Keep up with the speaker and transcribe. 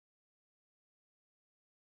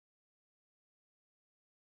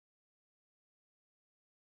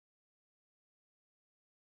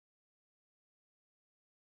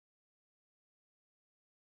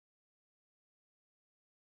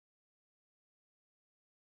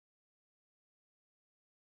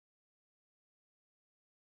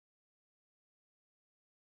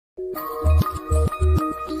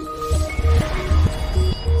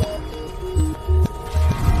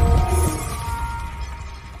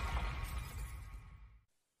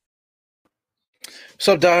What's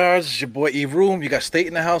up, diehards? It's your boy E Room. You got State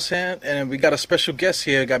in the house here, and we got a special guest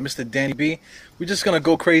here. Got Mr. Danny B. We're just gonna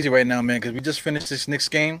go crazy right now, man, because we just finished this Knicks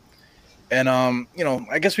game, and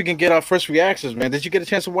I guess we can get our first reactions, man. Did you get a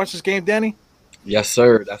chance to watch this game, Danny? Yes,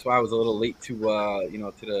 sir. That's why I was a little late to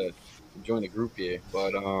to join the group here.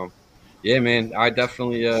 But yeah, man, I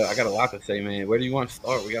definitely I got a lot to say, man. Where do you want to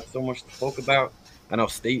start? We got so much to talk about. I know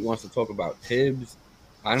State wants to talk about Tibbs.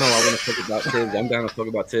 I know I want to talk about Tibbs. I'm down to talk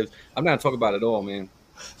about Tibbs. I'm down to talk about it all, man.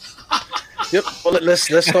 Yep. Well, let's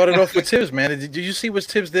start it off with Tibbs, man. Did you see what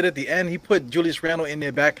Tibbs did at the end? He put Julius Randle in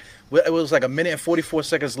there back. It was like a minute and 44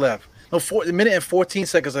 seconds left. No, a minute and 14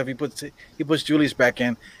 seconds left. He puts Julius back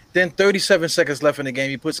in. Then 37 seconds left in the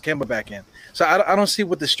game. He puts Kemba back in. So I don't see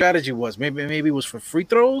what the strategy was. Maybe it was for free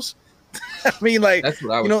throws. I mean, like, that's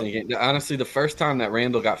what I was thinking. Honestly, the first time that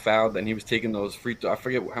Randall got fouled and he was taking those free throws, I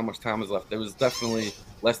forget how much time was left. There was definitely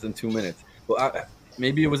less than 2 minutes. But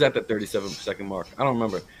maybe it was at the 37-second mark. I don't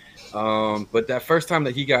remember. But that first time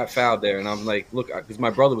that he got fouled there, and I'm like, look, because my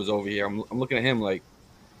brother was over here. I'm looking at him like,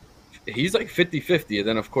 he's like 50-50. And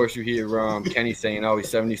then, of course, you hear Kenny saying, oh,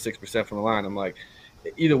 he's 76% from the line. I'm like,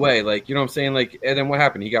 either way, like, you know what I'm saying? Like, and then what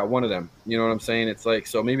happened? He got one of them. You know what I'm saying? It's like,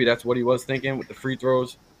 so maybe that's what he was thinking with the free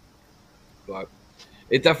throws. But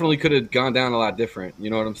it definitely could have gone down a lot different. You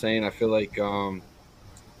know what I'm saying? I feel like,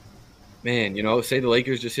 man, say the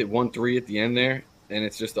Lakers just hit 1-3 at the end there, and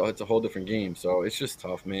it's a whole different game. So it's just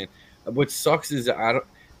tough, man. What sucks is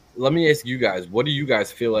let me ask you guys, what do you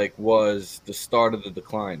guys feel like was the start of the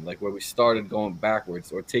decline? Like where we started going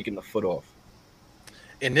backwards or taking the foot off?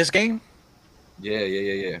 In this game?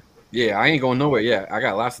 Yeah. Yeah, I ain't going nowhere. Yeah, I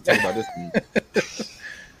got lots to talk about this game.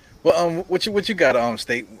 Well, what you got,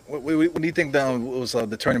 State? What do you think was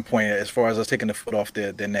the turning point as far as us taking the foot off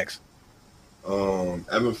their necks?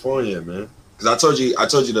 Evan Fournier, man. Because I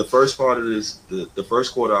told you the first part of this, the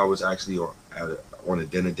first quarter, I was actually on a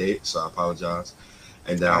dinner date, so I apologize.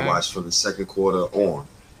 And then I watched from the second quarter on,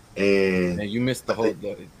 and you missed the whole.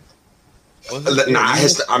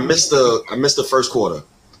 I missed the first quarter,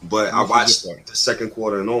 but I watched the second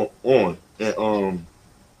quarter and on, and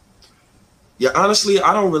yeah, honestly,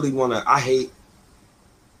 I don't really want to. I hate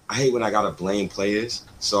when I gotta blame players,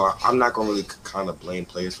 so I'm not gonna really kind of blame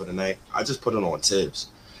players for the night. I just put it on Tibbs.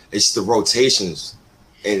 It's the rotations,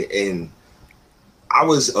 and I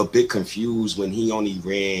was a bit confused when he only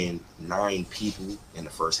ran 9 people in the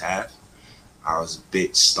first half. I was a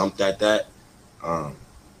bit stumped at that. I'm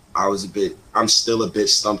still a bit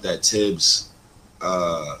stumped at Tibbs'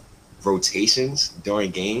 rotations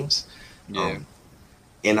during games. Yeah.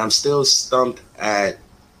 And I'm still stumped at,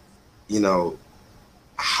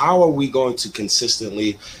 how are we going to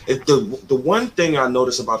consistently? If the one thing I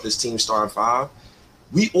notice about this team starting 5,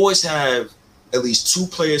 we always have at least 2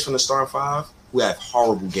 players from the starting 5 who have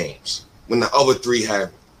horrible games when the other 3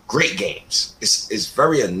 have great games. It's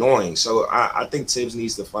very annoying. So I think Tibbs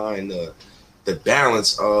needs to find the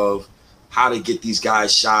balance of how to get these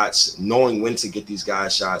guys shots, knowing when to get these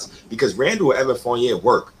guys shots, because Randall and Evan Fournier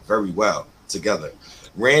work very well together.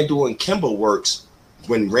 Randall and Kemba works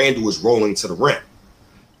when Randall is rolling to the rim.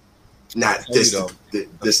 Not this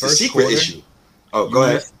the secret quarter, issue. Oh, go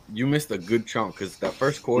ahead. You missed a good chunk because that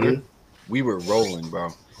first quarter, we were rolling, bro.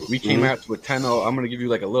 We came out to a 10-0. I'm going to give you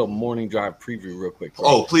like a little morning drive preview real quick, bro.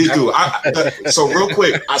 Oh, please do. So real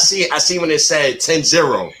quick, I see when it said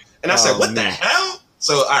 10-0. And I said, what the hell?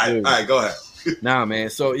 So, all right, go ahead. Nah, man.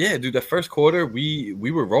 So, yeah, dude, the first quarter, we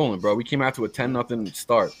were rolling, bro. We came out to a 10-0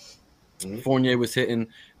 start. Fournier was hitting.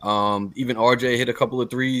 Even RJ hit a couple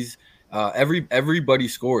of threes. Everybody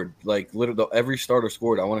scored. Like literally, every starter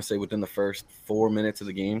scored. I want to say within the first 4 minutes of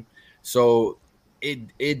the game. So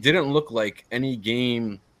it didn't look like any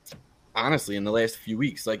game, honestly, in the last few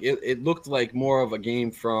weeks. Like it looked like more of a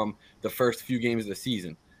game from the first few games of the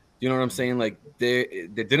season. You know what I'm saying? Like they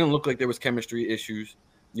didn't look like there was chemistry issues.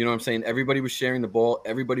 You know what I'm saying? Everybody was sharing the ball.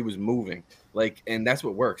 Everybody was moving. Like, and that's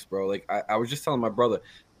what works, bro. Like I was just telling my brother.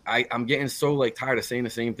 I'm getting so like tired of saying the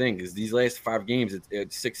same thing because these last 5 games,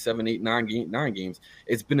 it's 6, 7, 8, 9 games.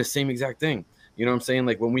 It's been the same exact thing. You know what I'm saying?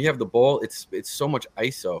 Like when we have the ball, it's so much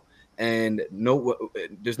ISO and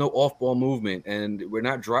there's no off ball movement, and we're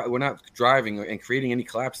not driving and creating any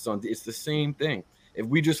collapses on. It's the same thing. If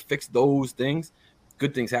we just fix those things,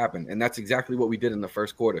 good things happen, and that's exactly what we did in the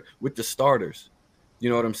first quarter with the starters. You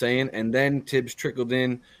know what I'm saying? And then Tibbs trickled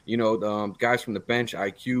in. The guys from the bench,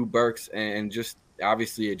 IQ, Burks, and just.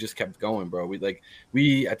 Obviously, it just kept going, bro. I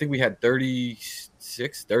think we had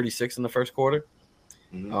 36 in the first quarter.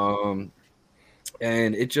 And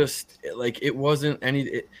it just it wasn't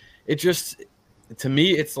any. It just to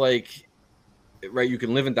me, it's like right. You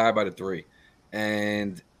can live and die by the three,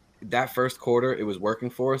 and that first quarter it was working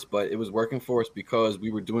for us, but it was working for us because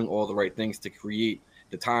we were doing all the right things to create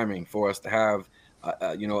the timing for us to have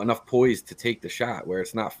enough poise to take the shot where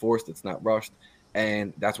it's not forced, it's not rushed,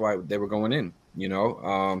 and that's why they were going in.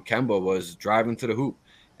 Kemba was driving to the hoop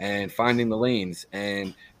and finding the lanes,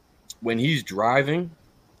 and when he's driving,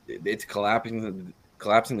 it's collapsing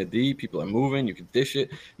the D. People are moving. You can dish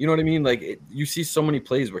it. You know what I mean? You see so many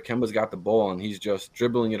plays where Kemba's got the ball and he's just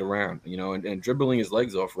dribbling it around, and dribbling his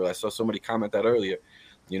legs off. Where I saw somebody comment that earlier,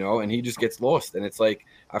 and he just gets lost. And it's like,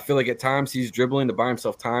 I feel like at times he's dribbling to buy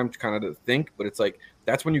himself time to kind of think, but it's like,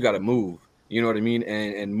 that's when you got to move. You know what I mean?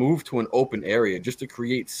 And move to an open area just to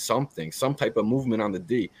create something, some type of movement on the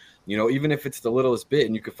D. Even if it's the littlest bit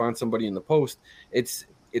and you could find somebody in the post, it's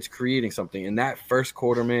creating something. And that first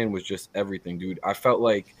quarter, man, was just everything, dude. I felt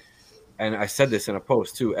like, and I said this in a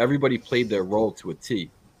post too, everybody played their role to a T.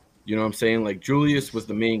 You know what I'm saying? Like, Julius was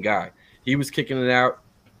the main guy. He was kicking it out.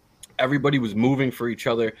 Everybody was moving for each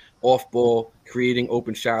other, off ball, creating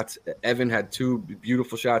open shots. Evan had 2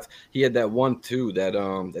 beautiful shots. He had that 1-2, that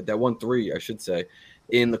 1-3, I should say,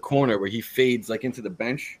 in the corner where he fades into the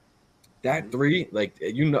bench. That 3,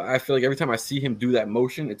 I feel like every time I see him do that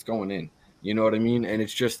motion, it's going in. You know what I mean? And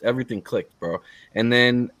it's just everything clicked, bro. And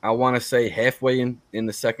then I want to say halfway in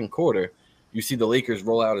the second quarter, you see the Lakers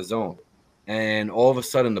roll out a zone. And all of a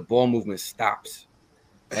sudden, the ball movement stops.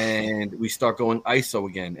 And we start going ISO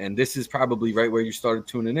again. And this is probably right where you started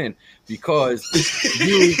tuning in, because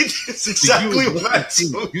you didn't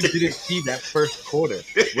see that first quarter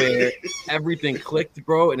where everything clicked,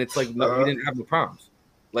 bro. And it's like, no, we didn't have the problems.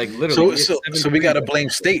 Literally. So we got to blame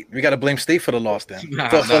State. We got to blame State for the loss then.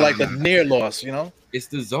 For the near loss, It's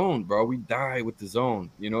the zone, bro. We die with the zone.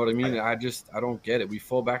 You know what I mean? I don't get it. We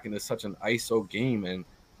fall back into such an ISO game, and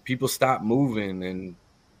people stop moving, and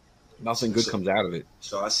nothing good comes out of it.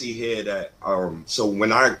 So I see here that so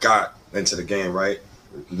when I got into the game, right,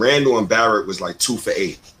 Randall and Barrett was 2 for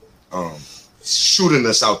 8, shooting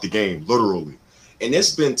us out the game, literally. And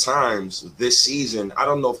there's been times this season, I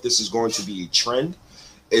don't know if this is going to be a trend.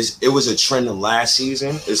 It was a trend last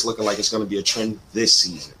season. It's looking like it's going to be a trend this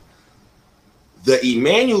season. The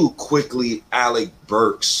Emmanuel Quickley, Alec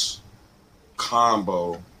Burks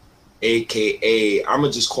combo, a.k.a. I'm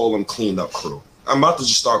going to just call them cleanup crew. I'm about to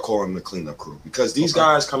just start calling them the cleanup crew, because these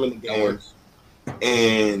guys come in the game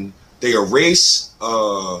and they erase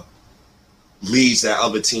leads that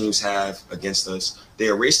other teams have against us. They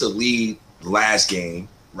erase the lead last game,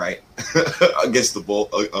 right? against the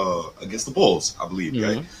Bulls, I believe,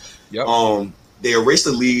 right? Yep. They erased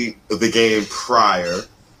the lead of the game prior.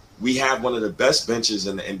 We have one of the best benches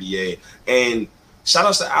in the NBA. And shout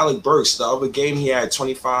outs to Alec Burks. The other game he had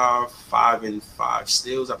 25, 5 and 5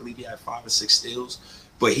 steals. I believe he had 5 or 6 steals.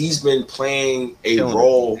 But he's been playing a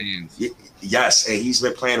role. Yes, and he's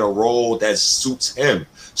been playing a role that suits him.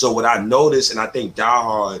 So what I noticed, and I think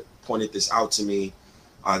Diehard pointed this out to me,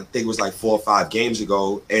 I think it was 4 or 5 games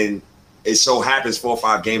ago, and it so happens 4 or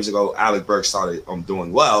 5 games ago, Alec Burks started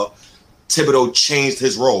doing well. Thibodeau changed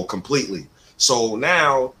his role completely. So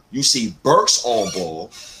now you see Burks on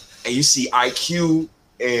ball, and you see IQ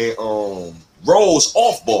and Rose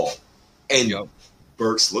off ball, and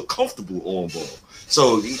Burks look comfortable on ball.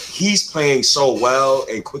 So he's playing so well,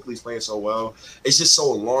 and Quickly's playing so well. It's just so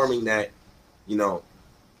alarming that, a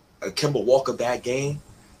Kemba Walker bad game,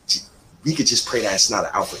 we could just pray that it's not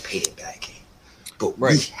an Alfred Payton bad game. But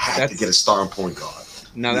we have to get a starting point guard.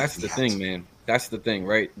 Now that's the thing, man. That's the thing,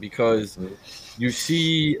 right? Because you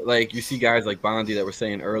see guys like Bondi that were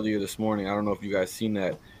saying earlier this morning. I don't know if you guys seen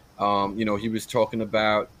that. He was talking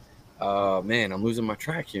about, man, I'm losing my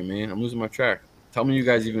track here, man. I'm losing my track. Tell me you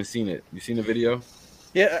guys even seen it. You seen the video?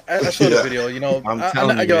 Yeah, I saw the video. I'm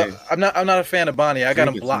not a fan of Bondi. I got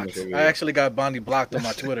him blocked. I actually got Bondi blocked on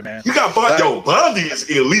my Twitter, man. You got Bondi? Yo, Bondi is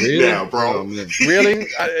elite now, bro. Oh, really?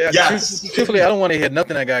 Yes. Truthfully, I don't want to hear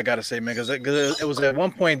nothing that guy got to say, man, because it was at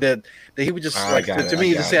one point that he would just to me,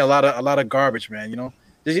 he's just saying a lot of garbage, man.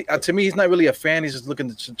 To me, he's not really a fan. He's just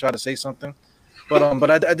looking to try to say something.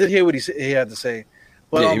 But I did hear what he had to say.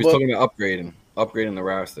 But he was talking about upgrading the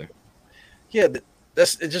roster. Yeah.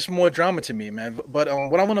 That's it's just more drama to me, man. But what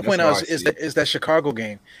I want to That's point how out I is see it. that Chicago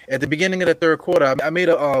game at the beginning of the third quarter. I made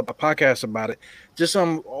a podcast about it. Just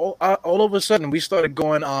all of a sudden we started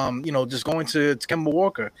going just going to Kemba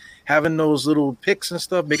Walker, having those little picks and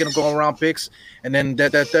stuff, making them go around picks, and then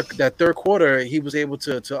that third quarter he was able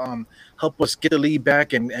to help us get the lead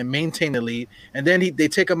back and maintain the lead, and then they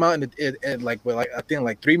take him out and like I think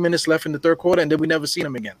like 3 minutes left in the third quarter, and then we never seen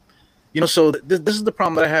him again. So this is the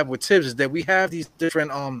problem that I have with Tibbs is that we have these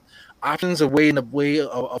different options of way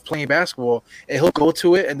of playing basketball, and he'll go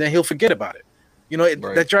to it and then he'll forget about it.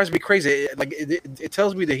 Right. That drives me crazy. It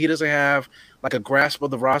tells me that he doesn't have like a grasp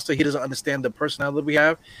of the roster. He doesn't understand the personnel that we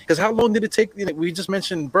have. Because how long did it take? We just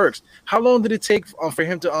mentioned Burks. How long did it take for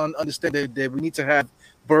him to understand that we need to have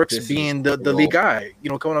Burks being the lead guy?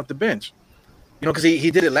 Coming off the bench. Because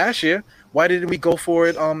he did it last year. Why didn't we go for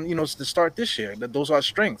it? To start this year. Those are our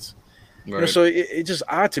strengths. Right. So it's just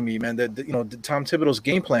odd to me, man, that the Tom Thibodeau's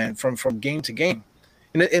game plan from game to game,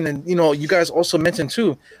 and then you guys also mentioned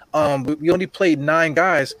too, we only played 9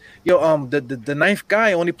 guys. The ninth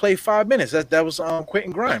guy only played 5 minutes. That was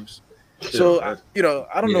Quentin Grimes. So I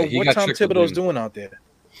don't know what Tom Thibodeau's doing out there.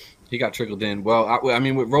 He got trickled in. Well, I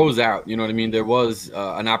mean, with Rose out, you know what I mean? There was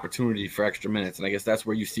an opportunity for extra minutes, and I guess that's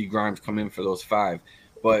where you see Grimes come in for those 5.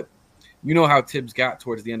 But you know how Tibbs got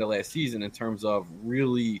towards the end of last season in terms of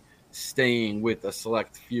really staying with a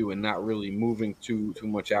select few and not really moving too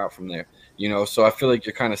much out from there. So I feel like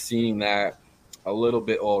you're kind of seeing that a little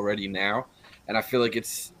bit already now, and I feel like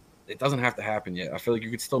it doesn't have to happen yet. I feel like you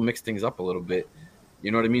could still mix things up a little bit.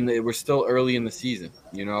 You know what I mean? We're still early in the season,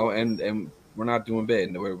 and we're not doing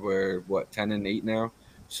bad. We're what, 10-8 now.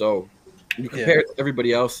 So you compare it to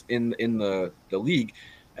everybody else in the league.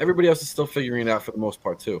 Everybody else is still figuring it out for the most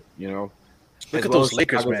part too. Look at those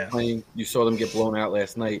Lakers, man. Playing, you saw them get blown out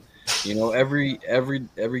last night. Every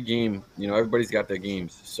game, everybody's got their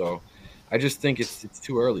games. So I just think it's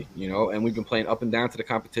too early, and we've been playing up and down to the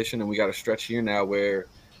competition, and we got a stretch here now where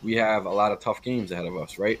we have a lot of tough games ahead of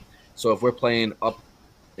us, right? So if we're playing up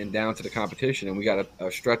and down to the competition and we got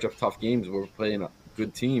a stretch of tough games where we're playing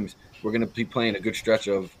good teams, we're going to be playing a good stretch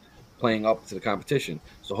of playing up to the competition.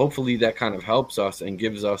 So hopefully that kind of helps us and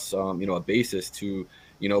gives us, a basis to,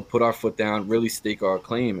 put our foot down, really stake our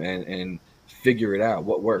claim and figure it out,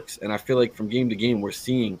 what works. And I feel like from game to game, we're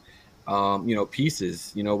seeing,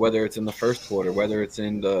 pieces, whether it's in the first quarter, whether it's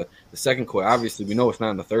in the second quarter. Obviously, we know it's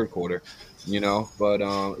not in the third quarter, but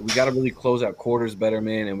we got to really close out quarters better,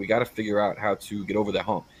 man, and we got to figure out how to get over the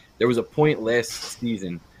hump. There was a point last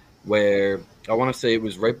season where I want to say it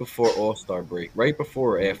was right before All-Star break, right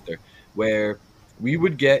before or after, where we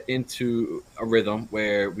would get into a rhythm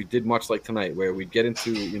where we did much like tonight, where we'd get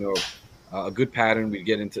into, a good pattern. We'd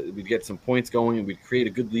get some points going and we'd create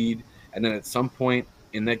a good lead. And then at some point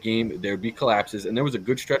in that game, there would be collapses. And there was a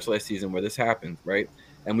good stretch last season where this happened, right?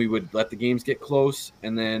 And we would let the games get close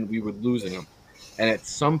and then we would lose in them. And at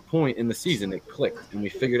some point in the season, it clicked and we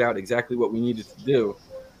figured out exactly what we needed to do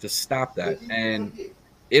to stop that. And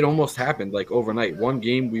it almost happened like overnight. One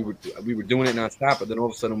game we were doing it nonstop, but then all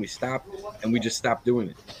of a sudden we stopped and we just stopped doing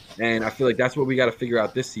it. And I feel like that's what we got to figure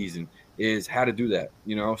out this season is how to do that,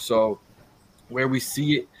 So where we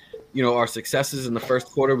see it, our successes in the first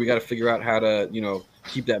quarter, we got to figure out how to,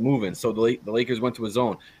 keep that moving. So the Lakers went to a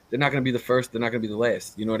zone. They're not going to be the first. They're not going to be the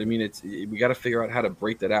last. You know what I mean? We got to figure out how to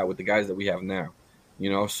break that out with the guys that we have now.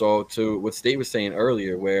 So to what State was saying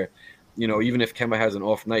earlier, where even if Kemba has an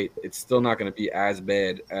off night, it's still not going to be as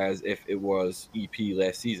bad as if it was EP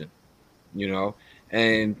last season,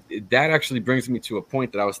 and that actually brings me to a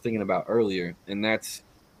point that I was thinking about earlier, and that's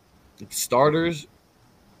starters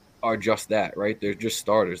are just that, right? They're just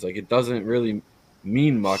starters. Like, it doesn't really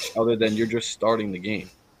mean much other than you're just starting the game.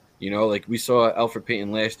 Like we saw Elfrid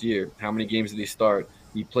Payton last year. How many games did he start?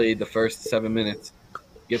 He played the first 7 minutes,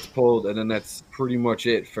 gets pulled, and then that's pretty much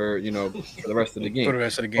it for the rest of the game. For the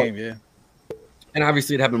rest of the game, yeah. And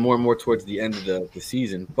obviously it happened more and more towards the end of the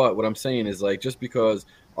season. But what I'm saying is, like, just because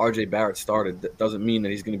RJ Barrett started, that doesn't mean that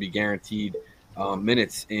he's going to be guaranteed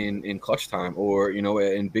minutes in clutch time or,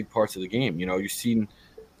 in big parts of the game. You've seen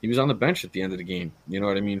he was on the bench at the end of the game,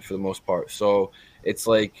 for the most part. So it's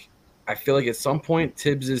like, I feel like at some point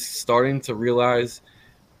Tibbs is starting to realize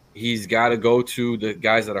he's got to go to the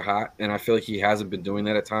guys that are hot. And I feel like he hasn't been doing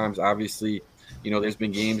that at times. Obviously, there's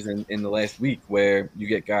been games in the last week where you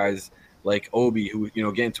get guys like Obi who,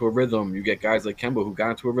 get into a rhythm. You get guys like Kemba who got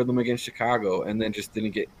into a rhythm against Chicago and then just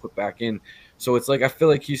didn't get put back in. So it's like, I feel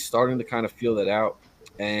like he's starting to kind of feel that out.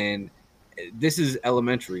 And this is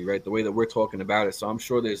elementary, right? The way that we're talking about it. So I'm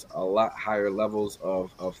sure there's a lot higher levels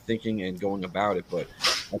of thinking and going about it. But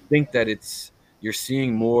I think that it's you're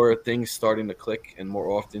seeing more things starting to click and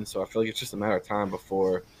more often. So I feel like it's just a matter of time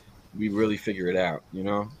before we really figure it out, you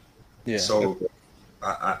know? Yeah. So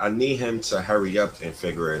I need him to hurry up and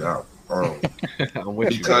figure it out. I'm with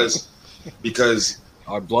because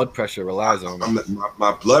our blood pressure relies on it.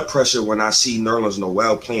 My blood pressure when I see Nerlens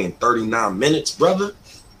Noel playing 39 minutes, brother,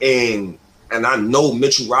 and I know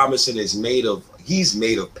Mitchell Robinson is made of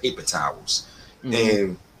paper towels,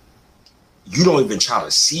 and you don't even try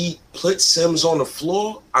to put Sims on the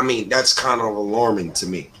floor. I mean, that's kind of alarming to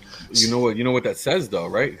me. You know what that says though,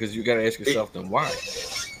 right? Because you got to ask yourself then why.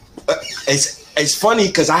 It's funny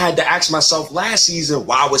because I had to ask myself last season,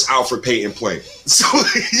 why was Alfred Payton playing? So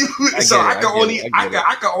I can only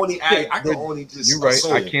just. You're right.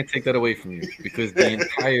 assume. I can't take that away from you because the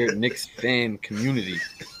entire Knicks fan community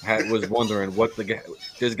was wondering what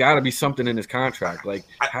there's got to be something in his contract. Like,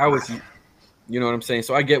 how is he? You know what I'm saying?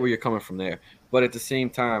 So I get where you're coming from there, but at the same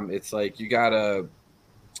time, it's like you gotta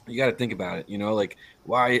think about it. You know, like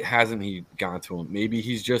why hasn't he gone to him? Maybe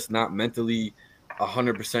he's just not mentally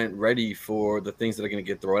 100% ready for the things that are going to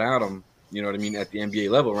get thrown at him, you know what I mean, at the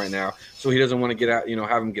NBA level right now. So he doesn't want to get out,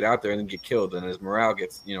 have him get out there and then get killed, and his morale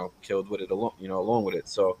gets, killed with it along with it.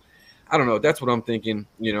 So I don't know. That's what I'm thinking.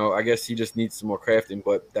 I guess he just needs some more crafting,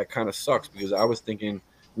 but that kind of sucks because I was thinking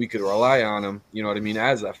we could rely on him, you know what I mean,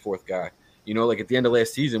 as that fourth guy. Like at the end of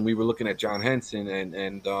last season, we were looking at John Henson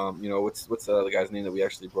and what's the other guy's name that we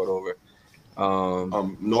actually brought over?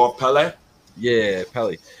 Noah Pele? Yeah,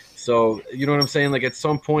 Pele. So, you know what I'm saying? Like, at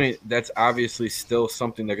some point, that's obviously still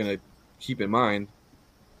something they're going to keep in mind,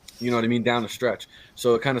 you know what I mean, down the stretch.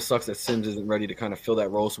 So it kind of sucks that Sims isn't ready to kind of fill that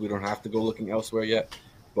role so we don't have to go looking elsewhere yet.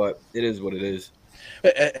 But it is what it is.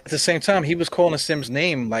 At the same time, he was calling Sims'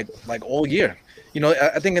 name like all year.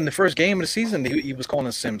 I think in the first game of the season, he was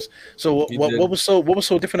calling Sims. So what was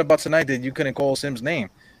so different about tonight that you couldn't call Sims'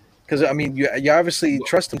 name? Because, I mean, you obviously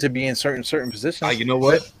trust him to be in certain positions. You know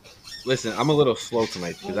what? Listen, I'm a little slow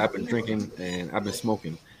tonight because I've been drinking and I've been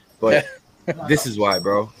smoking. But this is why,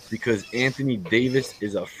 bro. Because Anthony Davis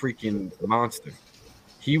is a freaking monster.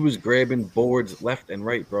 He was grabbing boards left and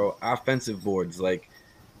right, bro. Offensive boards. Like,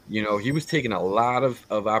 he was taking a lot of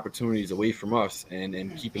opportunities away from us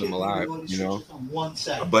and keeping them alive,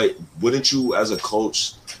 But wouldn't you, as a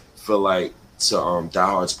coach, feel like, to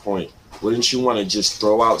Diehard's point, wouldn't you want to just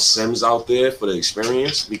throw out Sims out there for the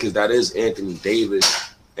experience? Because that is Anthony Davis.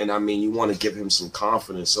 And I mean, you want to give him some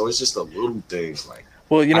confidence. So it's just the little things like.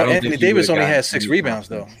 Well, Anthony Davis only had 6 rebounds,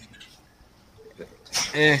 though.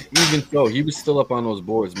 Even so, he was still up on those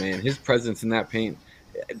boards, man. His presence in that paint.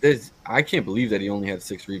 I can't believe that he only had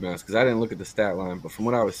 6 rebounds because I didn't look at the stat line. But from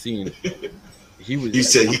what I was seeing, he was. You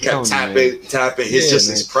said he kept tapping.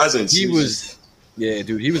 His presence. He was. Yeah,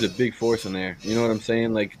 dude, he was a big force in there. You know what I'm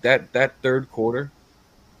saying? Like that third quarter,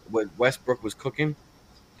 what Westbrook was cooking.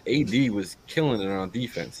 AD was killing it on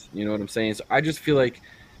defense. You know what I'm saying? So I just feel like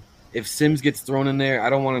if Sims gets thrown in there, I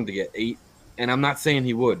don't want him to get 8. And I'm not saying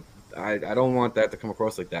he would. I don't want that to come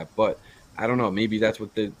across like that. But I don't know. Maybe that's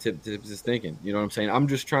what the Tibbs is thinking. You know what I'm saying? I'm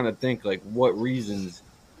just trying to think, like, what reasons,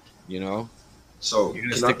 So, you're going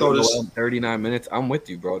to stick with 39 minutes? I'm with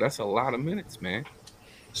you, bro. That's a lot of minutes, man.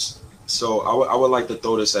 So I would like to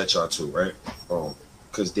throw this at y'all too, right?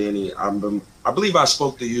 Because Danny, I believe I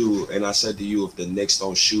spoke to you and I said to you, if the Knicks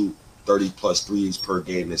don't shoot 30+ threes per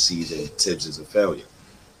game this season, Tibbs is a failure.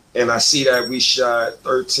 And I see that we shot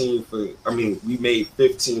we made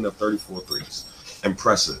 15 of 34 threes.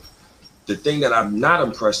 Impressive. The thing that I'm not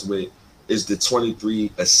impressed with is the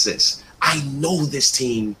 23 assists. I know this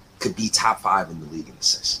team could be top 5 in the league in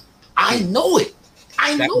assists. I know it.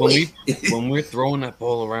 When we're throwing that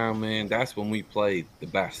ball around, man, that's when we play the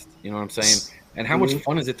best. You know what I'm saying? And how much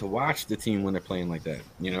fun is it to watch the team when they're playing like that?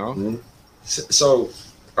 So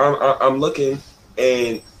I'm looking,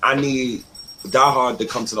 and I need Diehard to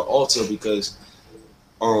come to the altar because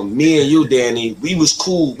me and you, Danny, we was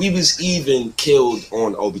cool. We was even killed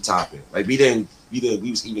on Obi Toppin. Like we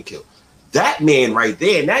was even killed. That man right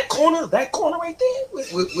there in that corner right there,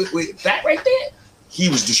 with that right there, he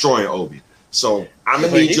was destroying Obi. So I'm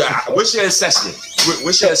gonna need you. What's your assessment?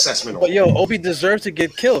 What's your assessment? But Obi deserves to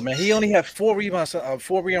get killed, man. He only had 4 rebounds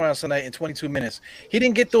tonight in 22 minutes. He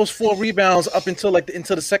didn't get those 4 rebounds up until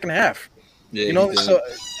into the second half. Yeah, so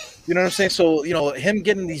you know what I'm saying. So him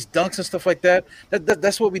getting these dunks and stuff like that.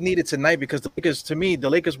 That's what we needed tonight because the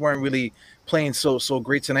Lakers weren't really playing so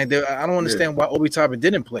great tonight. I don't understand why Obi Toppin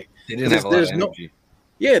didn't play. They didn't have a lot of energy.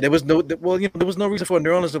 Yeah, there was no reason for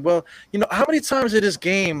Nerlens Noel. How many times in this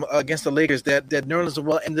game against the Lakers that Nerlens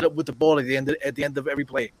Noel ended up with the ball at the end of every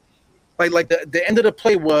play, like the end of the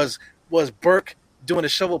play was Burke doing a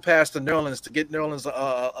shovel pass to Nerlens to get Nerlens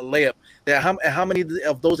a layup. That how many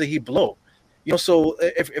of those did he blow? You know, so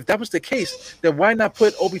if that was the case, then why not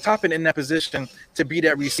put Obi Toppin in that position to be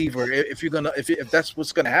that receiver? If that's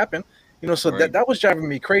what's gonna happen, you know. So Right. that was driving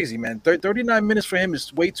me crazy, man. 39 minutes for him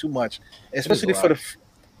is way too much, especially for the.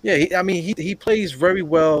 Yeah, he plays very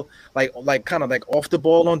well, like kind of like off the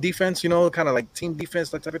ball on defense, you know, kind of like team defense,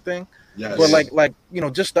 that type of thing. Yes. But like you know,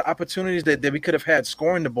 just the opportunities that we could have had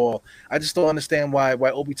scoring the ball. I just don't understand why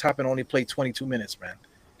Obi Toppin only played 22 minutes, man.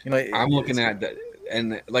 You know, I'm looking at that,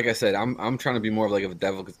 and like I said, I'm trying to be more of like a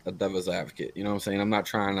devil's advocate. You know what I'm saying? I'm not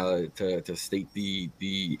trying to state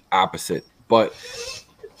the opposite, but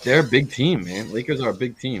they're a big team, man. Lakers are a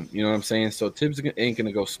big team. You know what I'm saying? So Tibbs ain't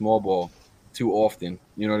gonna go small ball too often.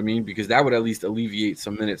 You know what I mean? Because that would at least alleviate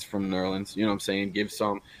some minutes from Nerlens. You know what I'm saying? Give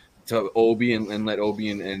some to Obi and let Obi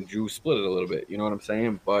and Drew split it a little bit. You know what I'm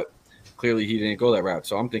saying? But clearly he didn't go that route.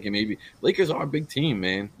 So I'm thinking maybe Lakers are a big team,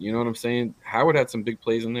 man. You know what I'm saying? Howard had some big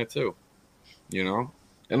plays in there too. You know?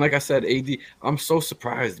 And like I said, AD, I'm so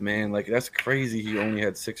surprised, man. Like, that's crazy. He only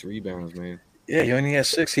had 6 rebounds, man. Yeah, he only had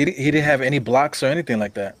 6. He didn't have any blocks or anything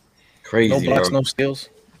like that. Crazy. No blocks, bro. no steals.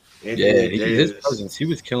 Yeah, his presence, he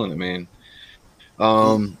was killing it, man.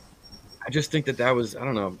 I just think that was, I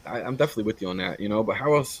don't know. I'm definitely with you on that, you know. But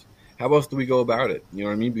how else do we go about it? You know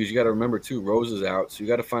what I mean? Because you got to remember too, Rose is out, so you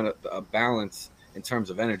got to find a balance in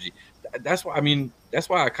terms of energy. That's why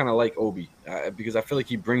I kind of like Obi, because I feel like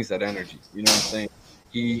he brings that energy. You know what I'm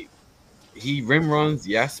saying? He rim runs,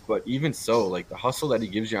 yes, but even so, like the hustle that he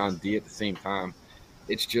gives you on D at the same time,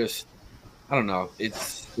 it's just, I don't know,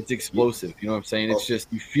 it's explosive. You know what I'm saying? It's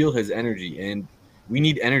just, you feel his energy, and we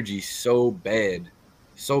need energy so bad.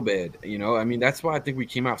 You know, I mean, that's why I think we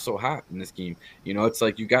came out so hot in this game. You know, it's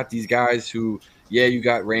like you got these guys who, yeah, you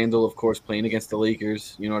got Randall, of course, playing against the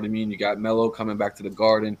Lakers. You know what I mean? You got Melo coming back to the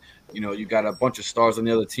Garden. You know, you got a bunch of stars on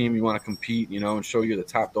the other team. You want to compete, you know, and show you're the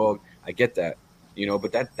top dog. I get that, you know,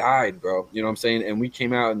 but that died, bro. You know what I'm saying? And we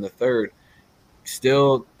came out in the third,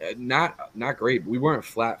 still not great. We weren't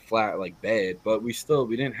flat like bad, but we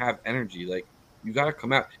didn't have energy. Like, you got to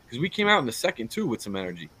come out, because we came out in the second too with some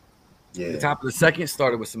energy. Yeah. The top of the second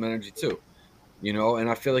started with some energy too, you know, and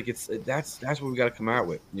I feel like that's what we got to come out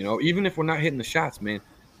with, you know. Even if we're not hitting the shots, man,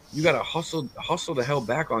 you got to hustle the hell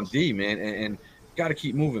back on D, man, and got to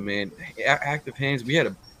keep moving, man. Active hands. We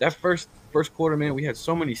had that first quarter, man. We had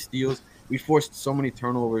so many steals. We forced so many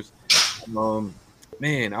turnovers.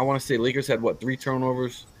 Man, I want to say Lakers had 3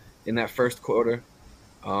 turnovers in that first quarter.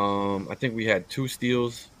 I think we had 2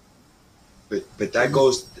 steals. But that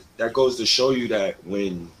goes to show you that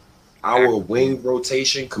when our wing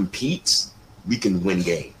rotation competes, we can win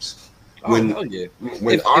games. When hell yeah.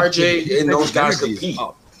 When RJ and those guys compete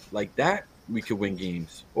like that, we could win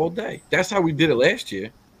games all day. That's how we did it last year.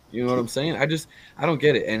 You know what I'm saying? I don't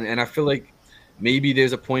get it. And I feel like maybe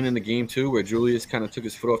there's a point in the game too where Julius kind of took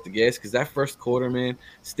his foot off the gas, because that first quarter, man,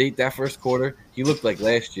 that first quarter, he looked like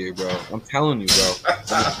last year, bro. I'm telling you, bro.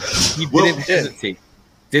 He didn't hesitate.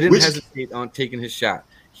 Didn't hesitate on taking his shot.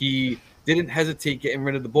 He didn't hesitate getting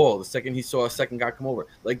rid of the ball the second he saw a second guy come over.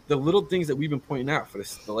 Like, the little things that we've been pointing out for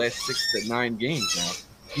the last 6 to 9 games now,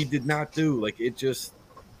 he did not do. Like, it just,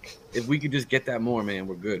 if we could just get that more, man,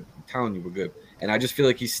 we're good. I'm telling you, we're good. And I just feel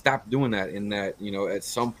like he stopped doing that you know, at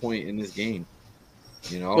some point in this game.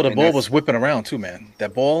 You know, well, the ball was whipping around too, man.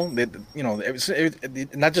 That ball, you know,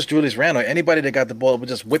 not just Julius Randle. Anybody that got the ball was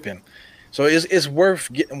just whipping. So it's worth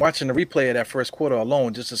watching the replay of that first quarter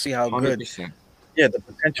alone just to see how 100%. good. Yeah, the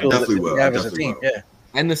potential that we have as a team. Yeah,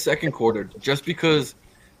 and the second quarter, just because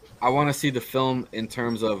I want to see the film in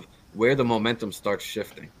terms of where the momentum starts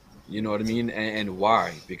shifting. You know what I mean, and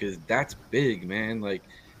why? Because that's big, man. Like,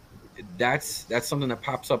 that's something that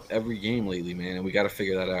pops up every game lately, man, and we got to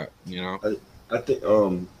figure that out. You know. I think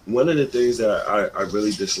one of the things that I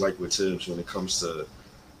really dislike with Tibbs when it comes to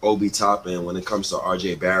Obi Toppin, when it comes to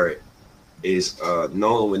RJ Barrett, is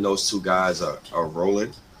knowing when those two guys are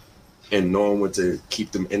rolling, and knowing when to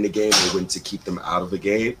keep them in the game and when to keep them out of the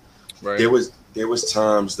game. Right. There was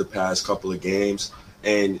times the past couple of games,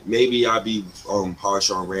 and maybe I'd be harsh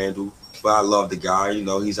on Randall, but I love the guy. You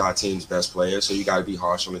know, he's our team's best player, so you got to be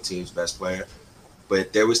harsh on the team's best player.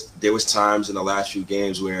 But there was times in the last few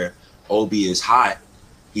games where Obi is hot.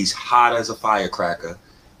 He's hot as a firecracker,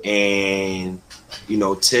 and you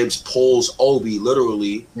know, Tibbs pulls Obi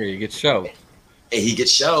literally. Yeah, you get shoved. And he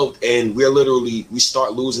gets shoved, and we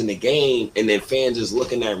start losing the game, and then fans is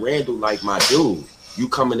looking at Randall like, my dude, you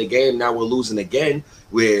come in the game, now we're losing again,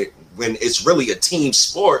 when it's really a team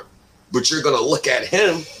sport, but you're going to look at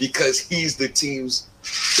him because he's the team's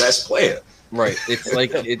best player. Right. It's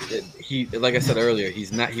like he like I said earlier,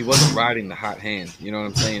 he wasn't riding the hot hand. You know what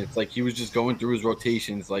I'm saying? It's like he was just going through his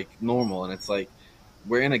rotations like normal, and it's like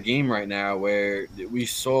we're in a game right now where we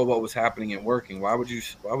saw what was happening and working. Why would you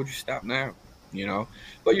stop now? You know?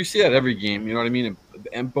 But you see that every game, you know what I mean?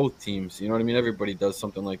 And both teams, you know what I mean? Everybody does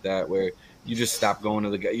something like that where you just stop going to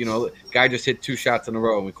the guy. You know, guy just hit 2 shots in a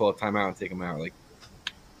row and we call a timeout and take him out. Like,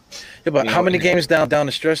 Yeah, but how many games down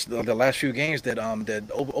the stretch, the last few games that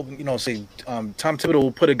say Tom Thibodeau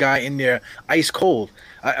will put a guy in there ice cold.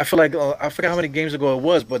 I feel like I forgot how many games ago it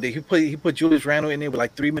was, but he put Julius Randle in there with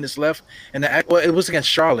like 3 minutes left, and it was against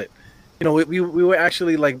Charlotte. You know, we were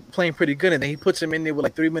actually like playing pretty good, and then he puts him in there with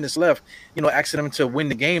like 3 minutes left. You know, asking him to win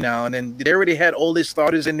the game now, and then they already had all their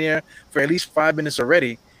starters in there for at least 5 minutes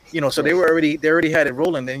already. You know, so they already had it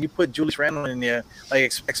rolling. Then you put Julius Randle in there,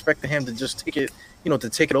 like expecting him to just take it. You know,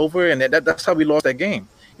 to take it over, and that's how we lost that game.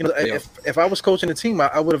 You know, if I was coaching the team,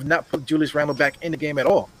 I would have not put Julius Randle back in the game at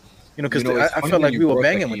all. You know, because I felt like we were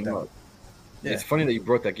banging with them. Yeah. It's funny that you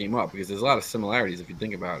brought that game up because there's a lot of similarities if you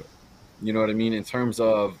think about it. You know what I mean? In terms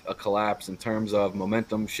of a collapse, in terms of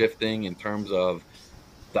momentum shifting, in terms of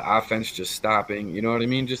the offense just stopping. You know what I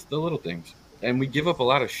mean? Just the little things. And we give up a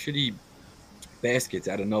lot of shitty baskets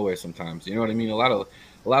out of nowhere sometimes. You know what I mean? A lot of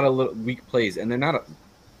little weak plays, and they're not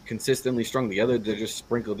consistently strung together. They're just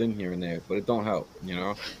sprinkled in here and there, but it don't help, you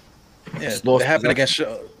know. Yeah, that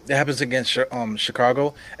happens against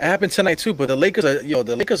Chicago. It happened tonight too. But the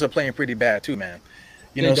Lakers are playing pretty bad too, man.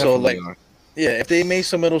 You know, so like, yeah, if they made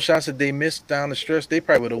some little shots that they missed down the stretch, they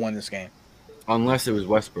probably would have won this game. Unless it was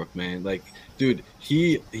Westbrook, man. Like, dude,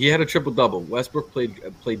 he had a triple double. Westbrook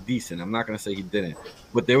played decent. I'm not gonna say he didn't,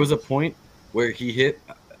 but there was a point where I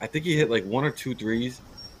think he hit like 1 or 2 threes.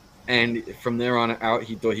 And from there on out,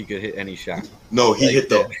 he thought he could hit any shot. No, he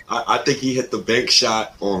hit I think he hit the bank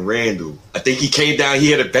shot on Randall. I think he came down.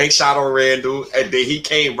 He hit a bank shot on Randall, and then he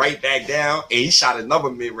came right back down, and he shot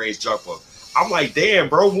another mid-range jumper. I'm like, damn,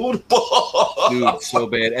 bro, move the ball. Dude, so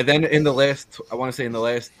bad. And then in their last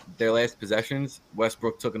possessions,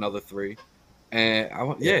 Westbrook took another 3.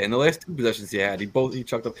 And in the last 2 possessions he had, he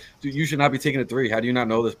chucked up. Dude, you should not be taking a 3. How do you not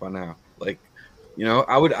know this by now? Like, you know,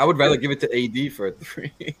 I would rather give it to AD for a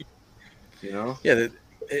 3. You know? Yeah,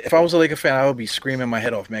 if I was a Laker fan, I would be screaming my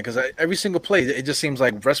head off, man, because every single play, it just seems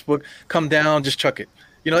like Westbrook, come down, just chuck it.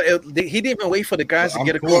 You know, he didn't even wait for the guys to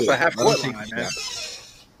get across the half-court line, man.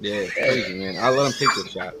 Yeah, it's crazy, man. I let him take the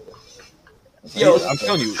shot. Yo, I'm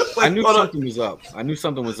telling you, I knew something was up. I knew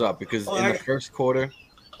something was up because in the first quarter,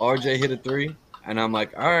 RJ hit a 3, and I'm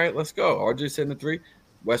like, all right, let's go. RJ's hitting a 3.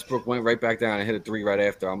 Westbrook went right back down and hit a 3 right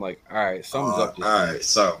after. I'm like, all right, something's up. All right,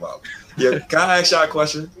 something up. Yeah, can I ask y'all a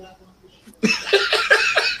question?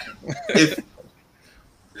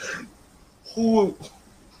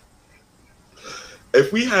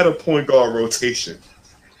 If we had a point guard rotation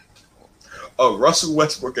of Russell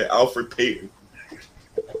Westbrook and Alfred Payton,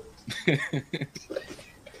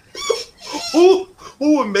 who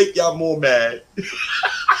would make y'all more mad?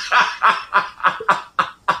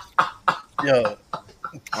 Yo,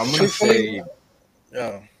 I'm gonna say,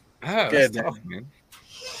 that's tough, man.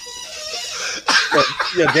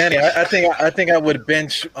 Yeah, Danny, I think I would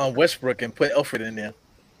bench Westbrook and put Alfred in there.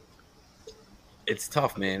 It's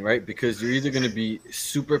tough, man, right? Because you're either going to be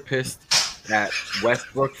super pissed at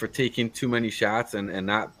Westbrook for taking too many shots and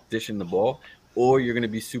not dishing the ball, or you're going to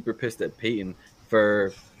be super pissed at Peyton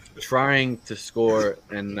for trying to score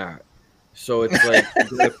and not. So it's like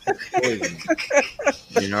poison,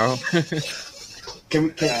 you know. Can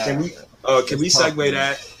we segue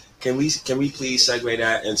that? Can we please segue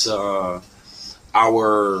that into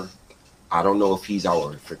our, I don't know if he's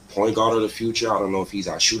our point guard of the future. I don't know if he's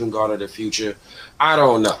our shooting guard of the future. I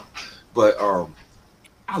don't know. But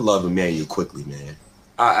I love Immanuel Quickley, man.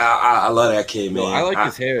 I love that kid, man. No, I like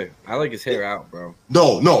his hair. I like his hair out, bro.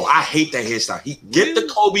 No, I hate that hairstyle. Get the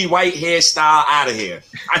Kobe White hairstyle out of here.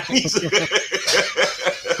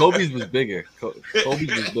 Kobe's was bigger.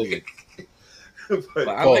 Kobe's was bigger. But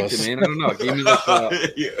I liked it, man. I don't know. It gave me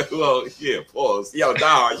like pause. Yo,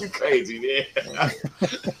 dog, you crazy, man.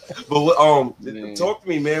 But talk to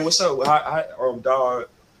me, man. What's up? Dog,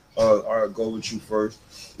 I'll go with you first.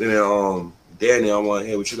 Then Danny, I want to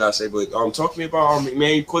hear what you guys say. But talk to me about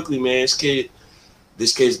man quickly, man.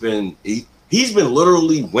 This kid's been he's been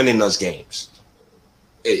literally winning us games.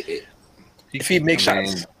 If he makes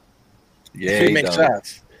shots, if he makes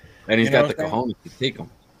shots, and he's got the cojones to take them.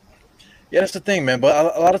 Yeah, that's the thing, man.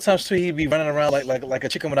 But a lot of times too, he'd be running around like a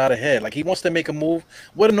chicken without a head. Like he wants to make a move.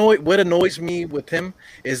 What annoys me with him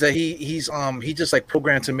is that he just like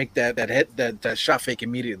programmed to make that shot fake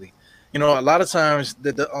immediately. You know, a lot of times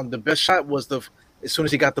the best shot was as soon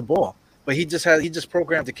as he got the ball. but he just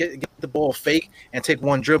programmed to get the ball fake and take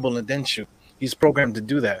one dribble and then shoot. He's programmed to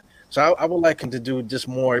do that. So I would like him to do just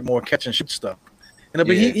more catch and shoot stuff. But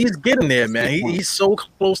he's getting there, man. He's so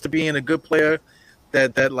close to being a good player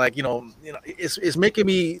that like it's making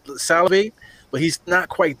me salivate, but he's not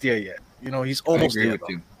quite there yet. He's almost there. With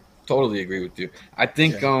you. Totally agree with you. I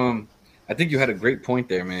think you had a great point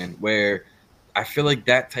there, man, where I feel like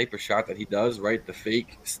that type of shot that he does, right, the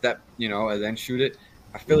fake step, and then shoot it,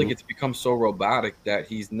 I feel like it's become so robotic that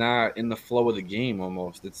he's not in the flow of the game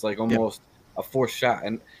almost. It's like almost a forced shot,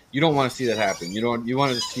 and you don't want to see that happen. You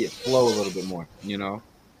want to see it flow a little bit more,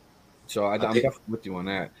 So I'm definitely with you on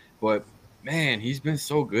that. But man, he's been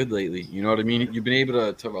so good lately. You know what I mean? You've been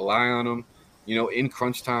able to rely on him, in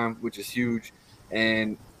crunch time, which is huge,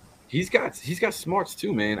 and he's got smarts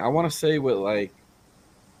too, man. I want to say with like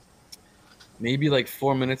maybe like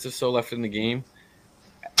 4 minutes or so left in the game,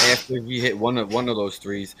 after he hit one of those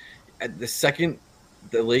threes, at the second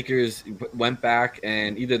the Lakers went back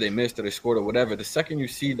and either they missed or they scored or whatever, the second you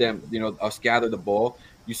see them, us gather the ball,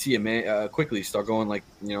 you see a man quickly start going like,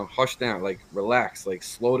 hush down, like relax, like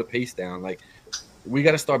slow the pace down. Like we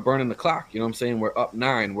got to start burning the clock. You know what I'm saying? We're up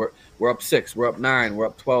 9, we're up 6, we're up 9, we're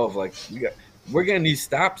up 12. Like we're getting these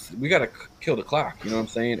stops. We got to kill the clock. You know what I'm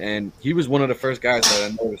saying? And he was one of the first guys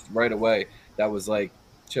that I noticed right away that was like,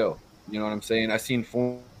 chill. You know what I'm saying? I seen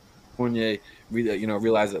Fournier,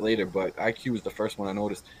 realize it later, but IQ was the first one I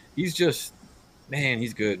noticed. He's just, man,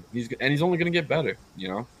 he's good. He's good, and he's only going to get better.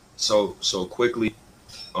 So quickly,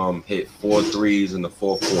 hit 4 threes in the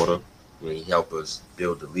fourth quarter when he helped us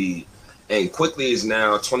build the lead. And quickly is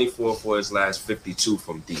now 24 for his last 52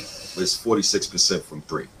 from deep. It's 46% from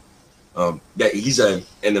 3. That he's an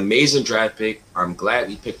amazing draft pick. I'm glad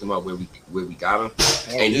we picked him up where we got him.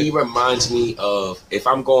 And he reminds me of, if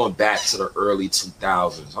I'm going back to the early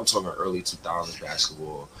 2000s, I'm talking early 2000s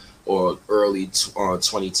basketball or early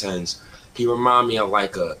 2010s. He reminds me of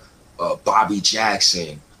like a Bobby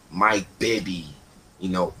Jackson, Mike Bibby,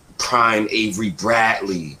 prime Avery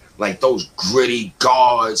Bradley, like those gritty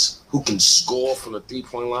guards who can score from the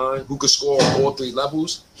 3-point line, who can score on all 3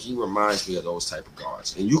 levels. He reminds me of those type of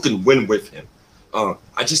guards, and you can win with him.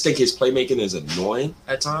 I just think his playmaking is annoying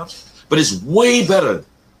at times, but it's way better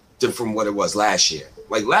than from what it was last year.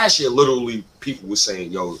 Like last year, literally people were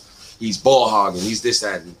saying, yo, he's ball hogging, he's this,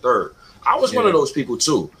 that, and third. I was one of those people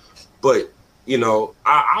too, but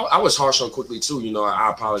I was harsh on Quickly too.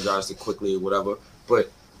 I apologize to Quickly or whatever,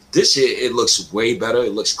 but this year it looks way better.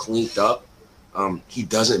 It looks cleaned up. He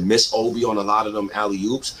doesn't miss Obi on a lot of them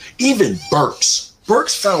alley-oops. Even Burks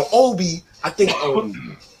found Obi. I think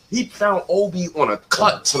he found Obi on a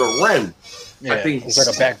cut to the rim. Yeah, I think it's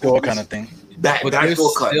like a backdoor kind of thing. But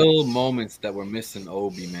there's still moments that we're missing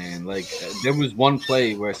Obi, man. Like there was one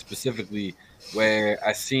play where specifically where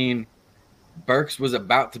I seen Burks was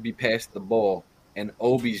about to be passed the ball and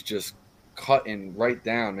Obi's just cutting right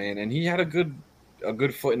down, man. And he had a good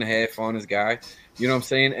foot and a half on his guy. You know what I'm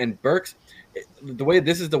saying? And Burks,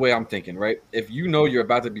 this is the way I'm thinking, right? If you're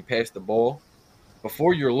about to be passed the ball,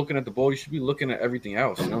 before you're looking at the ball, you should be looking at everything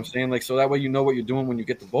else. You know what I'm saying? Like, so that way you know what you're doing when you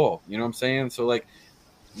get the ball. You know what I'm saying? So, like,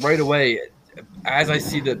 right away, as I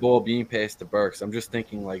see the ball being passed to Burks, I'm just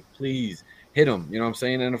thinking, like, please hit him. You know what I'm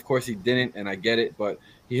saying? And, of course, he didn't, and I get it. But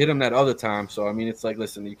he hit him that other time. So, I mean, it's like,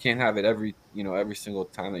 listen, you can't have it every single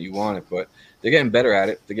time that you want it. But they're getting better at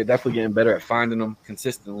it. They're definitely getting better at finding them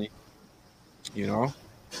consistently,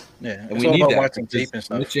 Yeah, and we need that. Watching tape and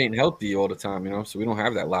stuff. Mitch ain't healthy all the time, so we don't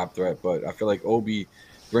have that lob threat. But I feel like Obi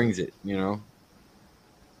brings it, Yeah,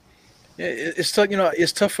 it's tough.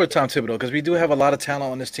 It's tough for Tom Thibodeau because we do have a lot of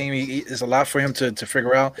talent on this team. It's a lot for him to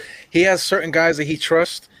figure out. He has certain guys that he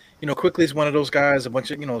trusts. Quickly is one of those guys. A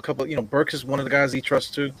bunch of a couple. Burks is one of the guys he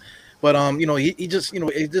trusts too. But he just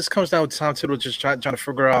it just comes down to Tom Thibodeau just trying to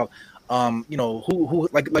figure out. Who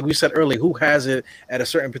like we said earlier, who has it at a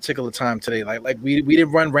certain particular time today? Like we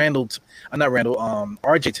didn't run RJ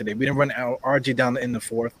today. We didn't run RJ down in the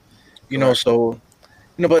fourth. So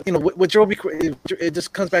but with Joby, it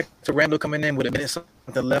just comes back to Randall coming in with a minute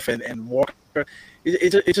something left and Walker.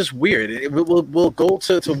 It's just weird. We'll go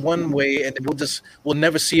to one way and we'll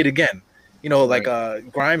never see it again.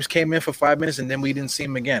 Grimes came in for 5 minutes and then we didn't see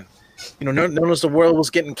him again. Notice the world was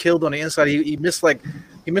getting killed on the inside. He missed a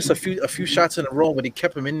few shots in a row, but he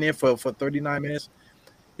kept him in there for 39 minutes.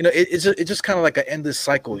 It's just kind of like an endless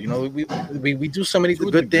cycle. We do so many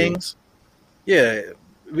good things. Yeah,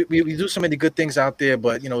 we do so many good things out there,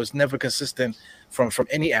 but it's never consistent from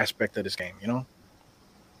any aspect of this game.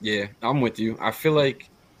 Yeah, I'm with you. I feel like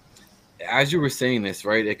as you were saying this,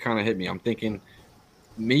 right, it kind of hit me. I'm thinking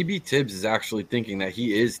maybe Tibbs is actually thinking that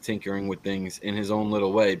he is tinkering with things in his own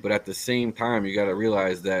little way, but at the same time, you got to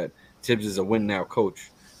realize that Tibbs is a win now coach.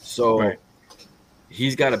 So Right.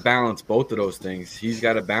 he's got to balance both of those things. He's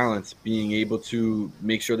got to balance being able to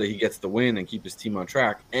make sure that he gets the win and keep his team on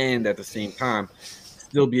track, and at the same time,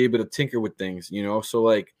 still be able to tinker with things, you know? So,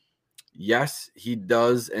 like, yes, he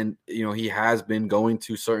does, and, you know, he has been going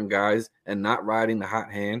to certain guys and not riding the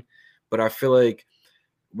hot hand, but I feel like,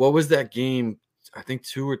 what was that game, I think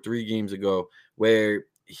 2 or 3 games ago, where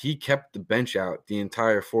he kept the bench out the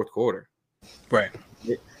entire fourth quarter? Right.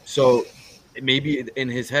 So maybe in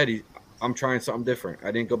his head, I'm trying something different.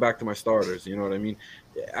 I didn't go back to my starters. You know what I mean?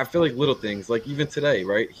 I feel like little things, like even today,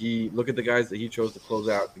 right? Look at the guys that he chose to close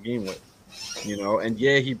out the game with, you know. And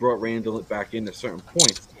yeah, he brought Randall back in at certain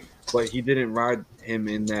points, but he didn't ride him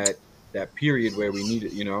in that period where we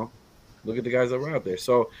needed. You know, look at the guys that were out there.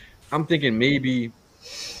 So I'm thinking maybe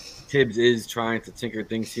Tibbs is trying to tinker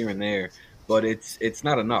things here and there, but it's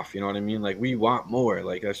not enough. You know what I mean? Like, we want more.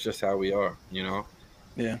 Like, that's just how we are. You know.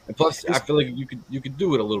 Yeah. And plus, I feel like you could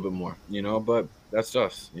do it a little bit more, you know, but that's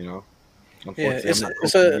just, you know,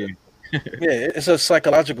 unfortunately, it's a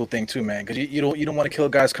psychological thing too, man. Because you don't want to kill a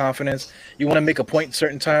guy's confidence. You want to make a point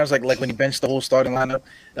certain times, like when you bench the whole starting lineup,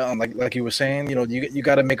 like you were saying, you know, you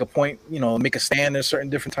got to make a point, you know, make a stand at certain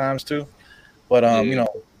different times too. But you know.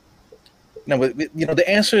 No, you know, the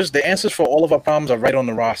answers for all of our problems are right on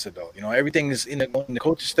the roster, though. You know, everything is in the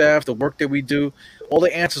coaching staff, the work that we do, all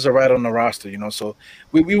the answers are right on the roster. You know, so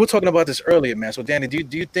we were talking about this earlier, man. So Danny, do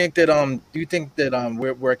you think that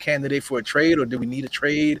we're a candidate for a trade, or do we need a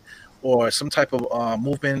trade, or some type of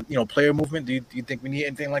movement? You know, player movement. Do you think we need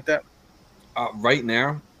anything like that? Right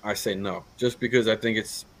now, I say no, just because I think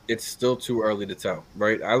it's still too early to tell.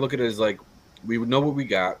 Right? I look at it as like, we would know what we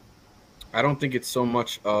got. I don't think it's so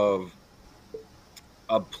much of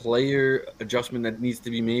a player adjustment that needs to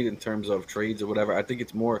be made in terms of trades or whatever. I think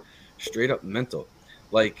it's more straight up mental.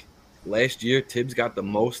 Like, last year, Tibbs got the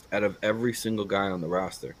most out of every single guy on the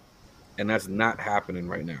roster, and that's not happening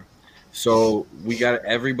right now. So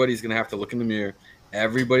everybody's going to have to look in the mirror.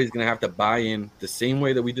 Everybody's going to have to buy in the same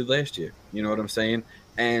way that we did last year. You know what I'm saying?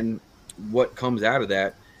 And what comes out of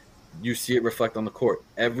that, you see it reflect on the court.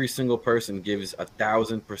 Every single person gives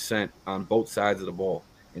 1,000% on both sides of the ball.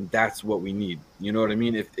 And that's what we need. You know what I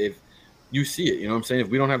mean? If you see it, you know what I'm saying? If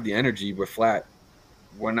we don't have the energy, we're flat.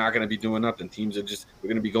 We're not going to be doing nothing. Teams are we're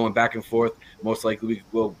going to be going back and forth. Most likely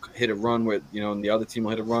we'll hit a run where, you know, and the other team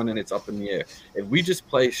will hit a run and it's up in the air. If we just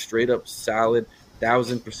play straight up solid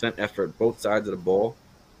 1,000% effort, both sides of the ball,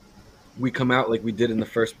 we come out like we did in the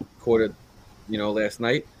first quarter, you know, last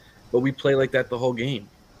night, but we play like that the whole game.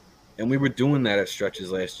 And we were doing that at stretches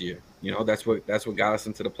last year. You know, that's what got us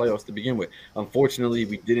into the playoffs to begin with. Unfortunately,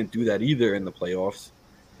 we didn't do that either in the playoffs,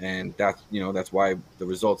 and that's why the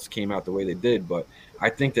results came out the way they did. But I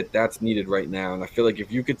think that's needed right now, and I feel like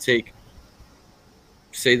if you could take,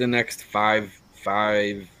 say, the next 5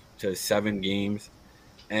 to 7 games,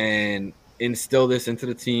 and instill this into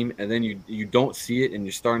the team, and then you don't see it, and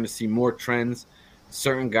you're starting to see more trends.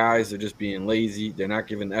 Certain guys are just being lazy; they're not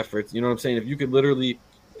giving efforts. You know what I'm saying? If you could literally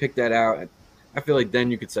pick that out, I feel like then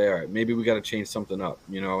you could say, all right, maybe we got to change something up,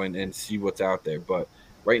 you know, and see what's out there. But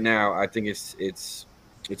right now, I think it's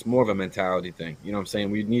more of a mentality thing. You know what I'm saying?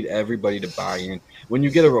 We need everybody to buy in. When you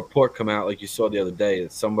get a report come out, like you saw the other day,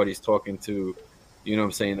 that somebody's talking to, you know what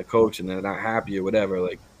I'm saying, the coach, and they're not happy or whatever,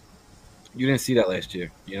 like, you didn't see that last year,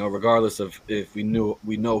 you know, regardless of if we know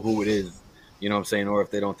who it is, you know what I'm saying, or if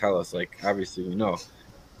they don't tell us, like, obviously we know.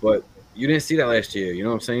 But you didn't see that last year, you know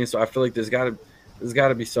what I'm saying? So I feel like there's got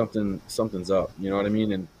to be something's up, you know what I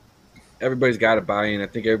mean? And everybody's got to buy in. I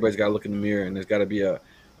think everybody's got to look in the mirror, and there's got to be a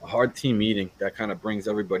hard team meeting that kind of brings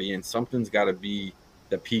everybody in. Something's got to be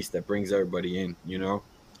the piece that brings everybody in, you know?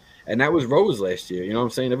 And that was Rose last year, you know what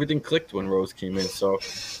I'm saying? Everything clicked when Rose came in. So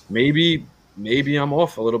maybe I'm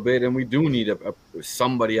off a little bit, and we do need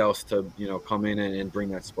somebody else to, you know, come in and bring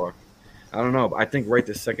that spark. I don't know. I think right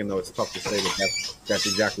this second, though, it's tough to say that's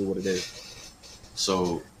exactly what it is.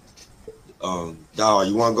 So, Dow,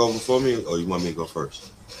 you want to go before me, or you want me to go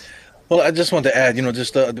first? Well, I just wanted to add, you know,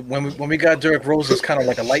 just when we got Derrick Rose, it's kind of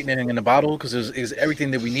like a lightning in the bottle, because it was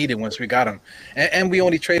everything that we needed once we got him, and we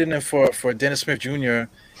only traded him for Dennis Smith Jr.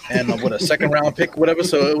 and a second round pick, whatever.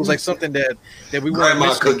 So it was like something that we weren't Grandma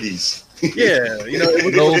missing. cookies. Yeah, you know, it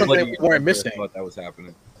was something that we weren't missing. Thought that was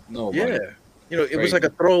happening. No, yeah, you know, it was like a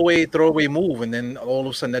throwaway move, and then all of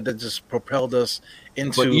a sudden that just propelled us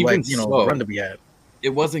into, like, you know, the run that we had. It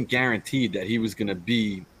wasn't guaranteed that he was going to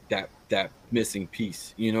be that missing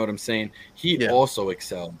piece. You know what I'm saying? He also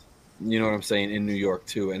excelled. You know what I'm saying, in New York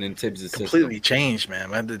too, and in Tibbs' system. Completely changed, man.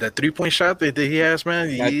 That 3-point shot that he has, man,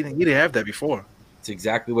 he didn't have that before. It's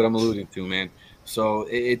exactly what I'm alluding to, man. So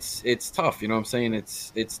it's tough. You know what I'm saying?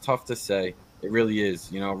 It's tough to say. It really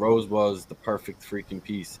is. You know, Rose was the perfect freaking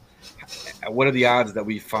piece. What are the odds that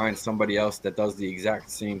we find somebody else that does the exact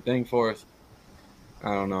same thing for us?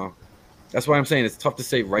 I don't know. That's why I'm saying it's tough to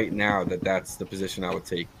say right now that that's the position I would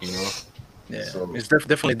take, you know? Yeah, so, it's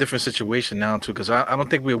definitely a different situation now, too, because I don't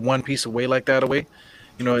think we're one piece away like that away.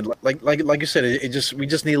 You know, like you said, we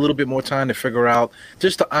just need a little bit more time to figure out,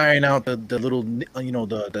 just to iron out the little, you know,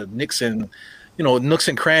 the nicks and, you know, nooks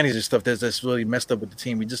and crannies and stuff that's really messed up with the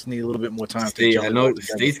team. We just need a little bit more time. I know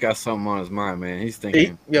State's got something on his mind, man. He's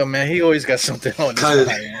thinking. Man, he always got something on his mind,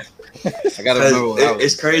 man. I gotta remember.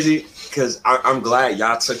 It's crazy because I'm glad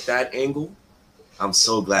y'all took that angle. I'm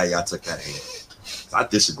so glad y'all took that angle. I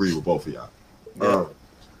disagree with both of y'all. Yeah.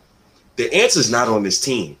 The answer's not on this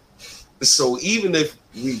team. So even if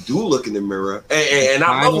we do look in the mirror, and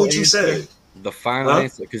I love what you said. The final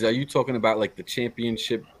answer, because are you talking about like the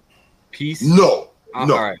championship piece? No.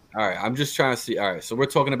 No. All right. I'm just trying to see. All right. So we're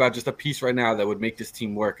talking about just a piece right now that would make this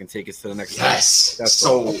team work and take us to the next level. Yes.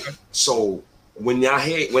 So when I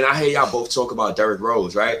hear y'all both talk about Derrick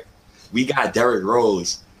Rose, right? We got Derrick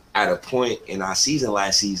Rose at a point in our season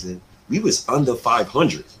last season. We was under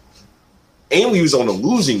 500. And we was on a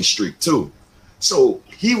losing streak too. So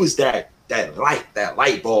he was that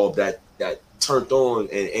light bulb that turned on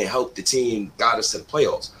and helped the team, got us to the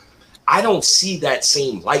playoffs. I don't see that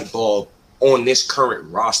same light bulb on this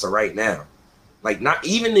current roster right now. Like, not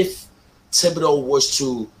even if Thibodeau was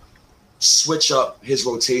to switch up his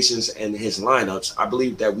rotations and his lineups, I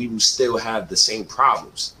believe that we will still have the same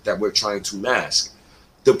problems that we're trying to mask.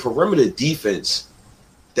 The perimeter defense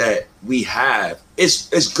that we have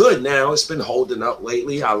is good now. It's been holding up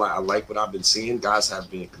lately. I like what I've been seeing. Guys have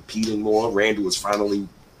been competing more. Randall is finally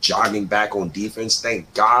jogging back on defense.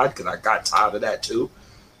 Thank God, because I got tired of that too.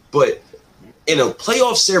 But in a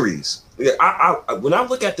playoff series, when I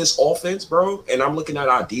look at this offense, bro, and I'm looking at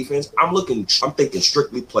our defense, I'm thinking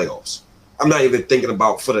strictly playoffs. I'm not even thinking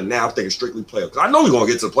about for the now. I'm thinking strictly playoffs. I know we're gonna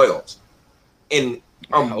get to the playoffs, and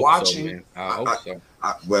I'm watching. I hope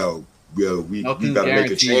so. We gotta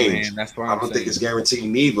make a change. Man. That's what I don't think it's guaranteed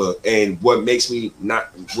neither. And what makes me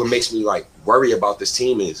like worry about this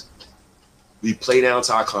team is we play down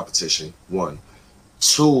to our competition. 1,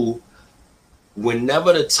 2.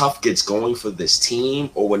 Whenever the tough gets going for this team,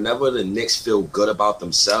 or whenever the Knicks feel good about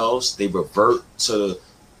themselves, they revert to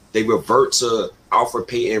Alfred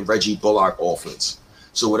Payton, Reggie Bullock offense.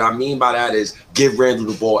 So what I mean by that is give Randall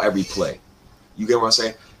the ball every play. You get what I'm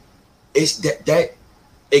saying? It's that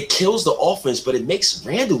it kills the offense, but it makes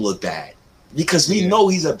Randall look bad because we know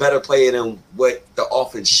he's a better player than what the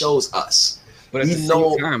offense shows us. But at the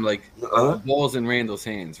same time, like the ball's in Randall's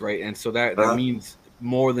hands, right? And so that means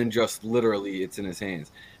more than just literally it's in his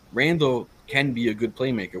hands. Randall can be a good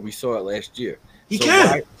playmaker. We saw it last year. He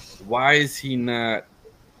can. Why is he not?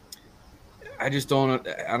 I just don't.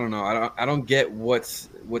 I don't know. I don't get what's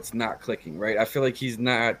not clicking, right? I feel like he's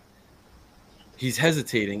not. He's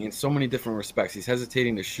hesitating in so many different respects. He's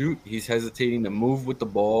hesitating to shoot. He's hesitating to move with the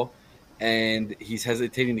ball, and he's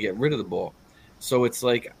hesitating to get rid of the ball. So it's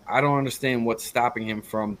like I don't understand what's stopping him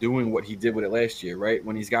from doing what he did with it last year, right?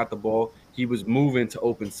 When he's got the ball, he was moving to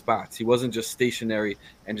open spots. He wasn't just stationary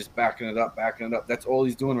and just backing it up. That's all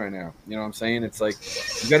he's doing right now. You know what I'm saying? It's like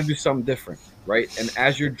you got to do something different, right? And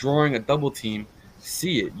as you're drawing a double team,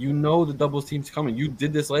 see it. You know the double team's coming. You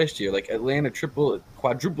did this last year. Like Atlanta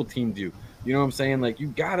quadruple teamed you. You know what I'm saying? Like, you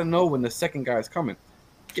got to know when the second guy's coming.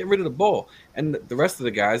 Get rid of the ball. And the rest of the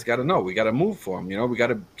guys got to know. We got to move for him. You know, we got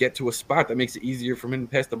to get to a spot that makes it easier for him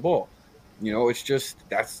to pass the ball. You know, it's just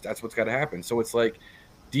that's what's got to happen. So it's like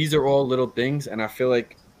these are all little things, and I feel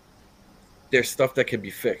like there's stuff that can be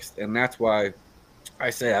fixed. And that's why I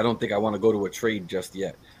say I don't think I want to go to a trade just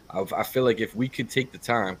yet. I feel like if we could take the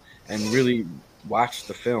time and really watch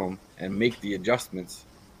the film and make the adjustments,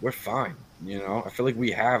 we're fine. You know, I feel like we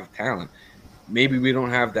have talent. Maybe we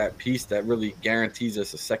don't have that piece that really guarantees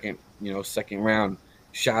us a second round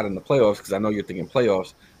shot in the playoffs, because I know you're thinking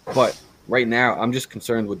playoffs. But right now, I'm just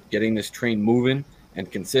concerned with getting this train moving and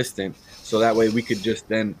consistent, so that way we could just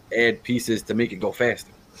then add pieces to make it go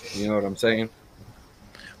faster. You know what I'm saying?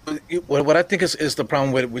 What I think is the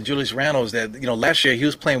problem with Julius Randle is that, you know, last year he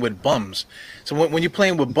was playing with bums. So when you're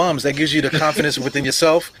playing with bums, that gives you the confidence within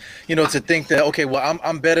yourself, you know, to think that, okay, well,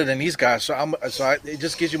 I'm better than these guys. It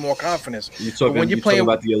just gives you more confidence. You're talking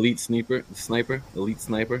about the elite sniper?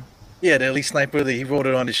 Yeah, the elite sniper that he wrote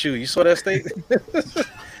it on the shoe. You saw that state?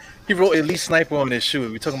 He wrote elite sniper on his shoe.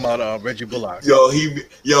 We're talking about Reggie Bullock. Yo,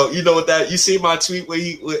 you know what that? You see my tweet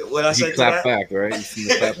when I said clap that? back, right? You see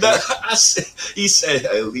the clap back? He said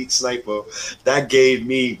elite sniper. That gave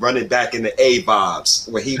me running back in the A vibes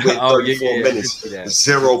where he went 34 minutes,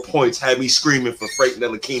 0 points, had me screaming for Frank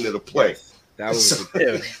Ntilikina to play. That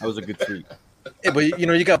was a good tweet. Yeah, but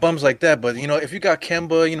you got bums like that. But if you got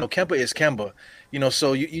Kemba, Kemba is Kemba.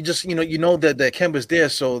 So you just that Kemba's there.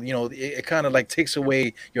 So it kind of like takes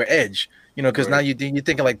away your edge. Because now you're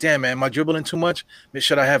thinking like, damn man, am I dribbling too much?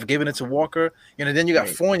 Should I have given it to Walker? Then you got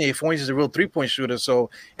Fournier. Fournier's a real 3-point shooter.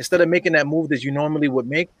 So instead of making that move that you normally would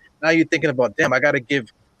make, now you're thinking about, damn, I got to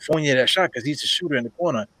give Fournier that shot because he's a shooter in the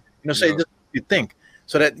corner. So it just you think.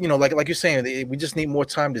 So that like you're saying, we just need more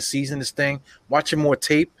time to season this thing, watching more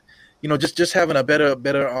tape. Just having a better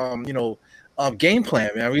game plan,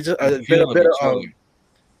 man. We just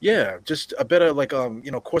just a better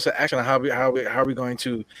course of action on how we going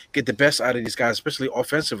to get the best out of these guys, especially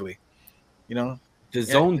offensively. The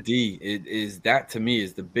zone D is that, to me,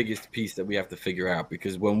 is the biggest piece that we have to figure out,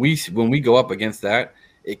 because when we go up against that,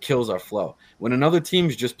 it kills our flow. When another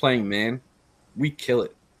team's just playing man, we kill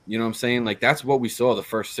it. You know what I'm saying? Like, that's what we saw the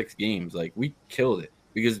first 6 games. Like, we killed it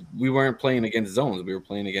because we weren't playing against zones. We were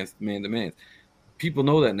playing against man-to-man. People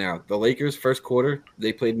know that now. The Lakers, first quarter,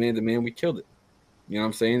 they played man-to-man. We killed it. You know what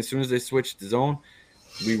I'm saying? As soon as they switched to zone,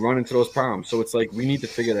 we run into those problems. So it's like we need to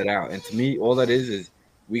figure that out. And to me, all that is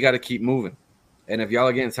we got to keep moving. And if y'all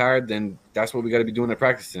are getting tired, then that's what we got to be doing at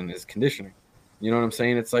practicing is conditioning. You know what I'm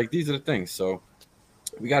saying? It's like these are the things. So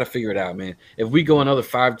we got to figure it out, man. If we go another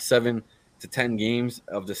 5, 7 to 10 games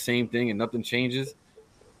of the same thing and nothing changes,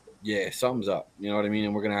 yeah, something's up. You know what I mean?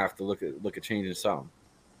 And we're gonna have to look at changing something.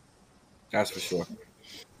 That's for sure.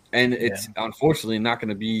 And it's unfortunately not going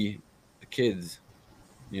to be the kids.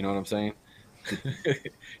 You know what I'm saying?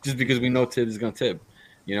 Just because we know Tibbs is going to tip.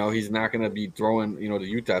 He's not going to be throwing, the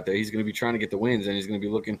youth out there. He's going to be trying to get the wins, and he's going to be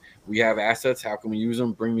looking, we have assets. How can we use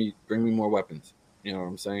them? Bring me more weapons. You know what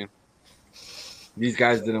I'm saying? These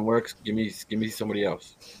guys didn't work. Give me somebody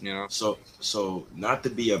else. So not to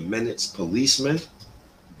be a minutes policeman,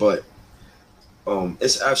 but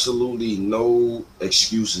it's absolutely no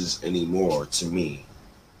excuses anymore to me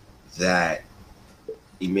that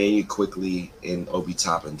Immanuel Quickley and Obi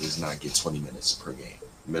Toppin does not get 20 minutes per game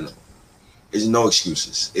minimum. There's no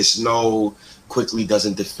excuses. It's no Quickley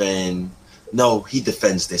doesn't defend. No, he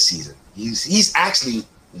defends this season. He's actually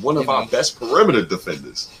one of our best perimeter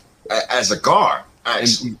defenders as a guard.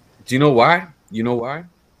 Actually, and do you know why?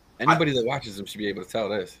 Anybody that watches him should be able to tell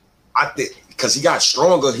this. I think because he got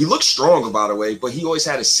stronger. He looks stronger, by the way, but he always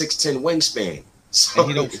had a 6'10" wingspan. So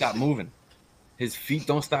and he don't stop moving. His feet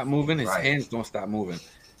don't stop moving. His hands don't stop moving.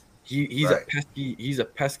 He's a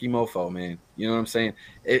pesky mofo, man. You know what I'm saying?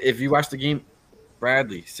 If you watch the game,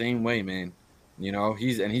 Bradley, same way, man.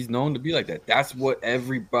 He's known to be like that. That's what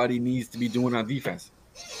everybody needs to be doing on defense.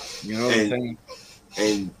 You know what I'm saying?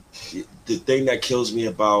 And the thing that kills me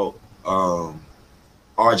about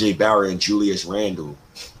RJ Barrett and Julius Randle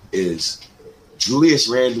is Julius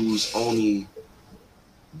Randle's only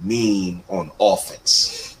mean on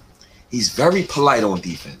offense. He's very polite on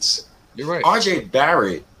defense. You're right. RJ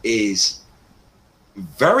Barrett is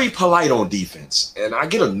very polite on defense, and I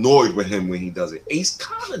get annoyed with him when he does it. He's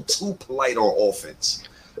kind of too polite on offense.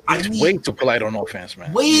 He's way too polite on offense,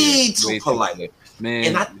 man. Way too polite. Man.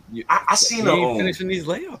 And I seen him finishing these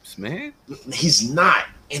layups, man. He's not.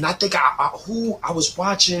 And I think I was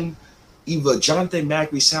watching either Jonathan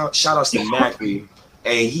Macri, shout outs to Macri,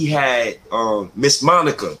 and he had Miss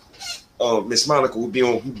Monica. Miss Monica would be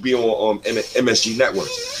on MSG Network.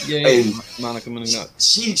 Yeah, and Monica Minot.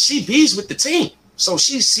 She bees with the team, so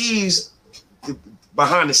she sees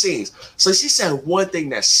behind the scenes. So she said one thing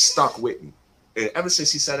that stuck with me, and ever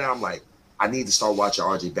since she said that, I'm like, I need to start watching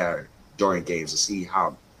RJ Barrett during games to see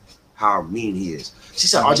how mean he is. She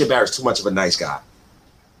said RJ Barrett's too much of a nice guy.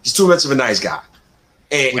 He's too much of a nice guy,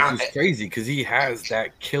 and which is crazy because he has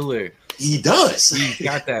that killer. He does. He's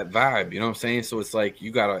got that vibe. You know what I'm saying? So it's like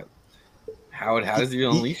you gotta. How does he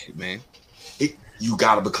unleash it, man? You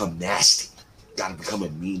gotta become nasty. Gotta become a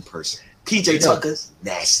mean person. PJ Tucker's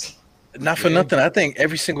nasty. Not for nothing. I think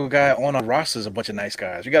every single guy on our roster is a bunch of nice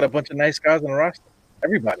guys. We got a bunch of nice guys on the roster.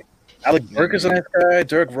 Everybody. Alec Burke is a nice guy.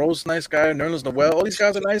 Derek Rose is a nice guy. Nerlens Noel. All these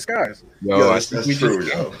guys are nice guys. I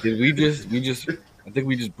think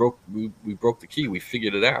we just broke the key. We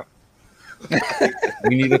figured it out.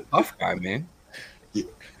 We need a tough guy, man. Yeah,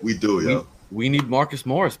 we do, We need Marcus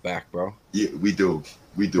Morris back, bro. Yeah, we do.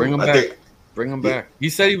 Bring him back. Bring him back. He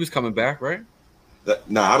said he was coming back, right?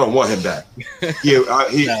 Nah, I don't want him back.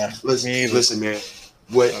 Listen, man.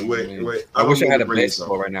 Wait. I wish I had a bring this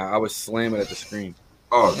baseball up. right now. I was slamming at the screen.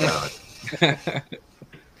 Oh God.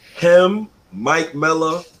 Him, Mike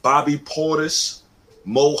Miller, Bobby Portis,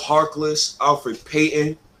 Mo Harkless, Alfred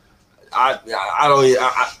Payton. I'm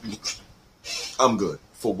good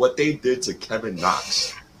for what they did to Kevin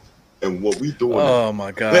Knox and what we doing. Oh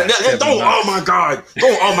my God! Oh my God!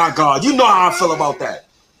 Don't oh my God! You know how I feel about that.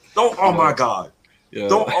 Don't oh my God! Yeah.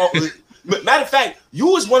 Don't. Matter of fact, you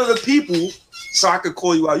was one of the people. So I could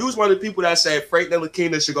call you out. You was one of the people that said Frank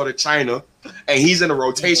Ntilikina should go to China, and he's in a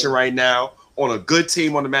rotation right now on a good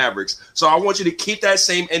team on the Mavericks. So I want you to keep that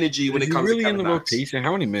same energy when it comes really to Kevin in the Knox. rotation.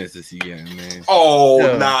 How many minutes is he getting, man? Oh,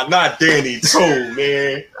 Yeah. nah, not Danny too,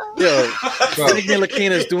 man. Yo, Frank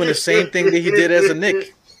Ntilikina is doing the same thing that he did as a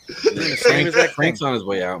Knick. Doing the same exact thing. Frank's on his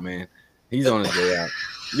way out, man. He's on his way out.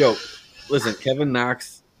 Yo, listen, Kevin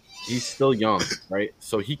Knox, he's still young, right?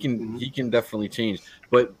 So he can definitely change.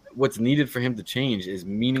 But what's needed for him to change is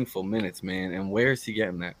meaningful minutes, man. And where is he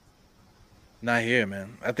getting that? Not here,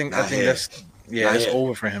 man. I think Not here. that's Not it's here.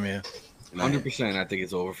 over for him. Yeah. 100%. I think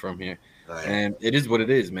it's over from here. Nah, And it is what it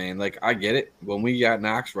is, man. Like, I get it. When we got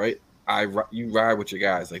Knox, right, you ride with your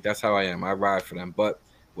guys. Like, that's how I am. I ride for them. But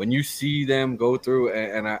when you see them go through,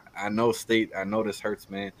 and I know State, I know this hurts,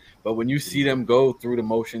 man. But when you see them go through the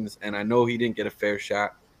motions, and I know he didn't get a fair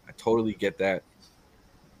shot, I totally get that.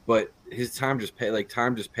 But his time just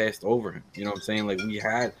passed over him. You know what I'm saying? Like,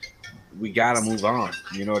 we got to move on.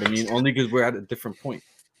 You know what I mean? Only because we're at a different point.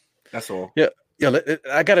 That's all. Yeah.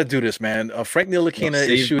 I got to do this, man. Frank Ntilikina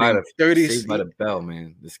is shooting 30. Saved by the bell,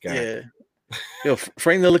 man. This guy. Yeah. Yo,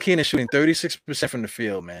 Frank Ntilikina is shooting 36% from the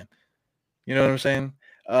field, man. You know what I'm saying?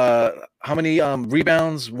 How many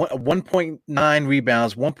rebounds? 1.9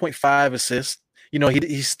 rebounds, 1.5 assists. You know,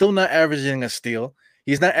 he's still not averaging a steal.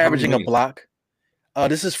 He's not averaging a block.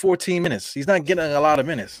 This is 14 minutes. He's not getting a lot of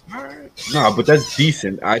minutes. No, but that's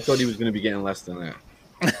decent. I thought he was going to be getting less than that.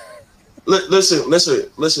 Listen. Let's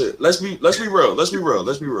be real.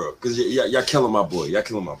 Because y'all killing my boy.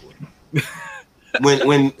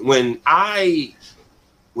 When I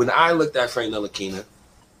looked at Frank Ntilikina,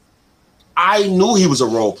 I knew he was a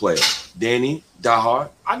role player. Danny,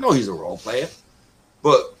 diehard, I know he's a role player.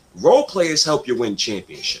 But role players help you win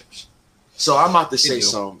championships. So I'm about to say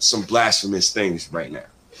some blasphemous things right now.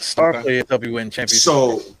 Star players help you win championships.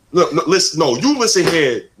 So you listen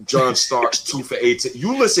here, John Starks, 2 for 18.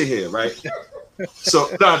 You listen here, right? So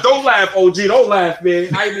don't laugh, OG. Don't laugh,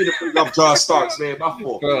 man. I didn't mean to bring up John Starks, man. My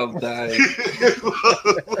fault. Bro, I'm dying.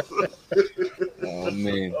 Oh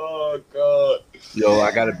man. Oh God. Yo,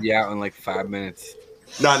 I gotta be out in like 5 minutes.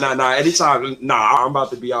 Nah. Anytime. Nah, I'm about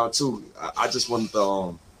to be out too. I just wanted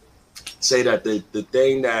to say that the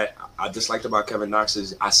thing that I disliked about Kevin Knox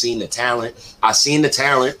is I seen the talent.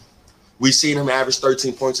 We seen him average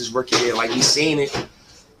 13 points his rookie year. Like, we seen it.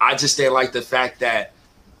 I just didn't like the fact that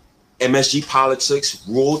MSG politics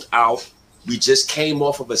ruled out. We just came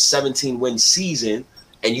off of a 17-win season,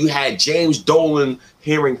 and you had James Dolan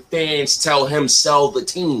hearing fans tell him sell the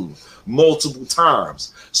team multiple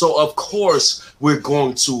times. So, of course, we're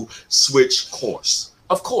going to switch course.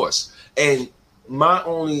 Of course. And my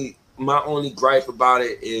only gripe about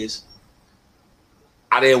it is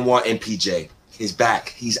I didn't want MPJ. He's back.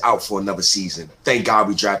 He's out for another season. Thank God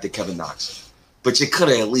we drafted Kevin Knox. But you could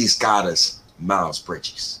have at least got us Miles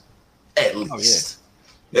Bridges. At least.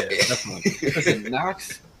 Oh, yeah, definitely. Listen,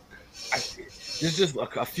 Knox, there's just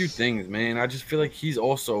a few things, man. I just feel like he's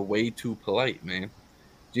also way too polite, man.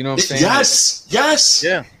 Do you know what I'm saying? Yes.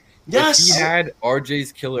 Yeah. Yes. If he had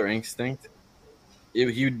RJ's killer instinct,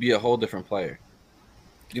 he would be a whole different player.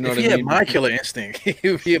 You know if what he I had mean? my killer instinct, he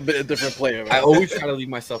would be a bit different player. Man. I always try to leave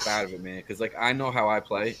myself out of it, man, because like I know how I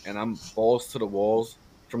play, and I'm balls to the walls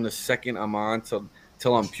from the second I'm on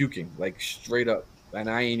till I'm puking, like straight up. And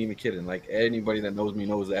I ain't even kidding. Like, anybody that knows me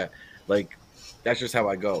knows that. Like, that's just how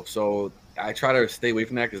I go. So I try to stay away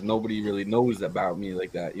from that because nobody really knows about me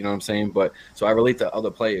like that. You know what I'm saying? But so I relate to other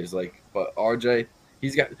players. Like, but RJ,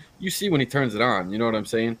 you see when he turns it on. You know what I'm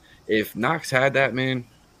saying? If Knox had that, man,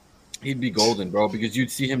 he'd be golden, bro, because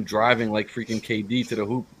you'd see him driving like freaking KD to the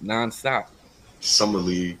hoop nonstop. Summer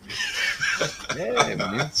League. Yeah,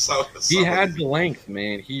 man. He had the length,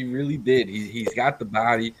 man. He really did. He's got the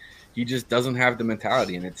body. He just doesn't have the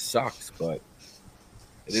mentality, and it sucks, but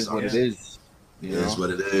it is what it is. It is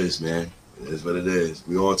what it is, man. It is what it is.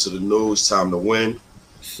 We on to the news. Time to win.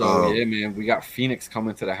 So, yeah, man, we got Phoenix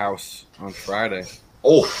coming to the house on Friday.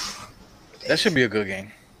 Oh. That should be a good game.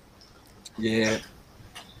 Yeah.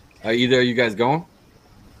 Are either of you guys going?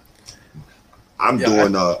 I'm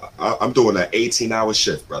doing an 18-hour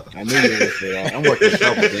shift, brother. I knew you were going to say that. I'm working a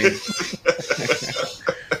couple games.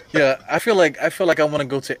 Yeah, I feel like I want to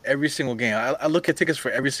go to every single game. I look at tickets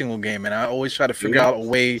for every single game, and I always try to figure Yeah. out a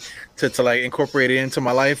way to like incorporate it into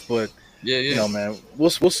my life. But Yeah, yeah, man, we'll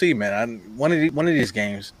see, man. One of these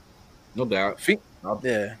games. no doubt. Fe- I'll,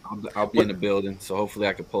 yeah. I'll be in What? the building, so hopefully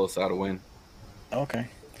I can pull us out a win. Okay.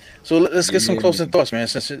 So let's get some Yeah, closing thoughts, man.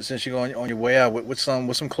 Since you're on your way out, what's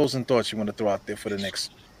some closing thoughts you want to throw out there for the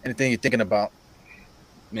next anything you're thinking about?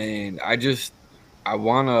 man, I definitely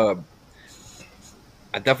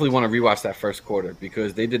want to rewatch that first quarter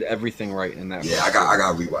because they did everything right in that. Yeah, I got to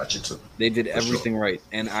rewatch it too. They did everything right,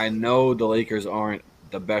 and I know the Lakers aren't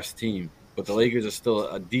the best team, but the Lakers are still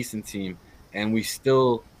a decent team, and we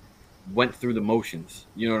still went through the motions.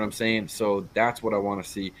 You know what I'm saying? So that's what I want to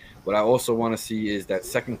see. What I also want to see is that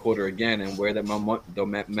second quarter again, and where that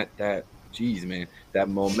that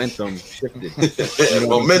momentum shifted. You know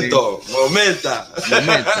Momenta. momentum.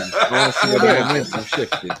 I want to see where the momentum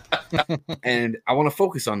shifted, and I want to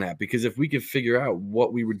focus on that because if we could figure out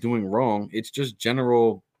what we were doing wrong, it's just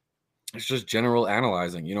general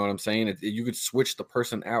analyzing. You know what I'm saying? You could switch the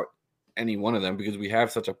person out, any one of them, because we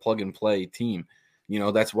have such a plug and play team. You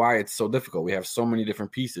know, that's why it's so difficult. We have so many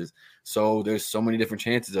different pieces. So there's so many different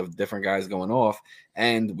chances of different guys going off.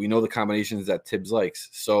 And we know the combinations that Tibbs likes.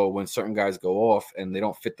 So when certain guys go off and they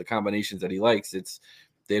don't fit the combinations that he likes,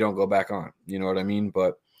 they don't go back on. You know what I mean?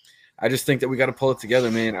 But I just think that we got to pull it together,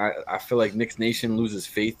 man. I feel like Knicks Nation loses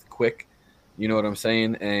faith quick. You know what I'm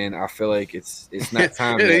saying? And I feel like it's not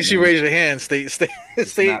time. You should raise your hand. State.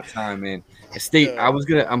 It's not time, man. State.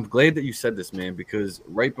 I'm glad that you said this, man, because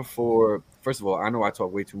right before, first of all, I know I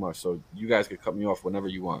talk way too much, so you guys could cut me off whenever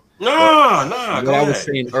you want. What I was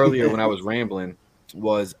saying earlier when I was rambling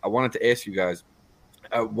was I wanted to ask you guys,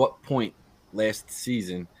 at what point last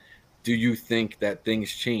season do you think that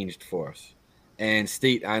things changed for us? And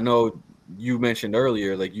State, I know you mentioned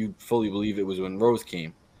earlier, like you fully believe it was when Rose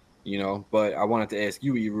came. But I wanted to ask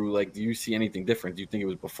you, Eru, like, do you see anything different? Do you think it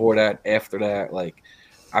was before that, after that? Like,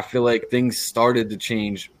 I feel like things started to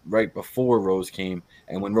change right before Rose came.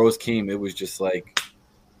 And when Rose came, it was just like,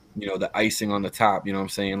 the icing on the top, you know what I'm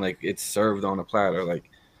saying? Like, it's served on a platter,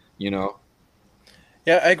 like, you know.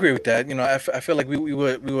 Yeah, I agree with that. I feel like we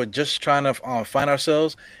were just trying to find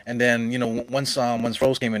ourselves, and then once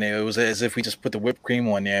Rose came in there, it was as if we just put the whipped cream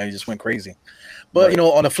on there and it just went crazy. But Right.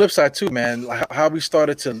 on the flip side too, man, like how we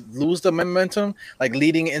started to lose the momentum, like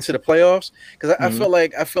leading into the playoffs, because I feel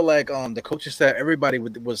like the coaching staff, everybody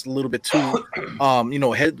was a little bit too,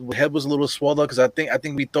 head was a little swelled up because I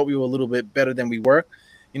think we thought we were a little bit better than we were,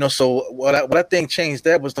 So what I think changed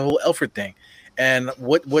that was the whole Elfrid thing. And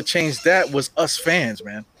what changed that was us fans,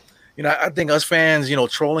 man. I think us fans,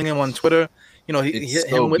 trolling him on Twitter. It's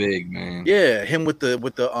so big, man. Yeah, him with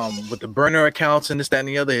the burner accounts and this, that, and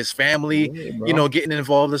the other. His family, getting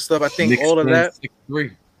involved and stuff. I think Knicks all of that.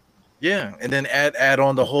 6-3. Yeah, and then add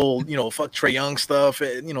on the whole, fuck Trae Young stuff,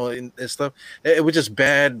 and stuff. It was just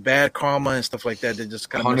bad karma and stuff like that. That just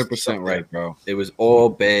kind of 100% right, bro. It was all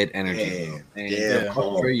bad energy.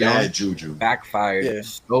 Trae Young, bad juju backfired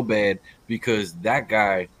so bad because that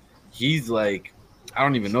guy, he's like, I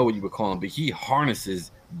don't even know what you would call him, but he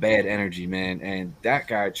harnesses bad energy, man. And that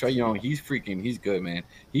guy, Trae Young, he's good, man.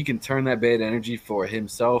 He can turn that bad energy for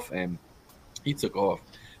himself, and he took off.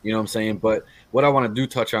 You know what I'm saying? But what I want to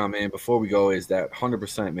touch on, man, before we go is that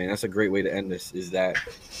 100%, man, that's a great way to end this, is that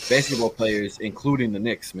basketball players, including the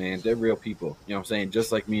Knicks, man, they're real people. You know what I'm saying?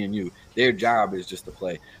 Just like me and you. Their job is just to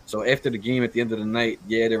play. So after the game, at the end of the night,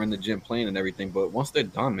 yeah, they're in the gym playing and everything. But once they're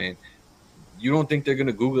done, man, you don't think they're going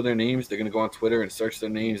to Google their names? They're going to go on Twitter and search their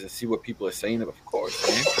names and see what people are saying? Of course,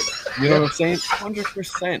 man. You know what I'm saying?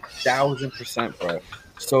 100%, 1,000%, bro.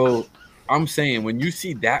 So I'm saying when you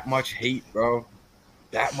see that much hate, bro,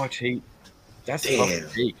 that's tough to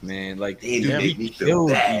take, man. Like, dude, we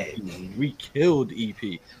killed EP. We killed EP.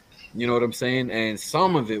 You know what I'm saying? And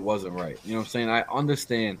some of it wasn't right. You know what I'm saying? I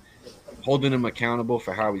understand holding him accountable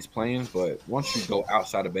for how he's playing, but once you go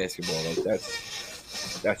outside of basketball, like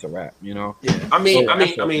that's a wrap, Yeah. I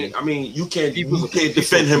mean, you can't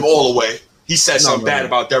defend him all the way. He said something bad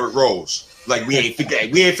about Derrick Rose. Like, we ain't forget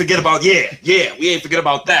about we ain't forget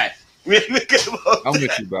about that. I'm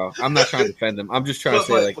with you, bro. I'm not trying to defend them. I'm just trying to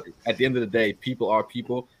say, like, at the end of the day, people are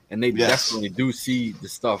people, and they definitely do see the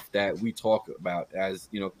stuff that we talk about as,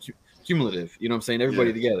 cumulative. You know what I'm saying?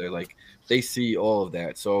 Everybody together, like, they see all of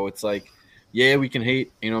that. So it's like, yeah, we can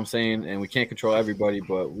hate, you know what I'm saying, and we can't control everybody,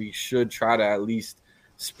 but we should try to at least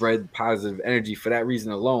spread positive energy for that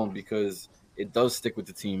reason alone, because it does stick with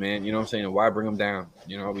the team, man. You know what I'm saying? And why bring them down?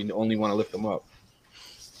 We only want to lift them up.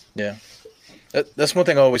 Yeah. That's one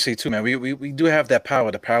thing I always say too, man. We do have that power.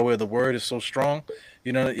 The power of the word is so strong,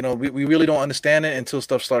 We really don't understand it until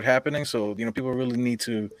stuff start happening. So people really need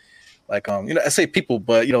to like I say people,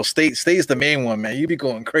 but State is the main one, man. You be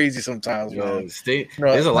going crazy sometimes, man. State.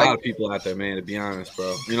 There's a lot of people out there, man. To be honest,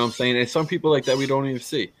 bro. You know what I'm saying? And some people like that we don't even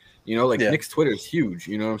see. Nick's Twitter is huge.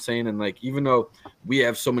 You know what I'm saying? And like even though we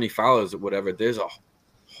have so many followers or whatever, there's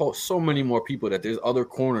so many more people that there's other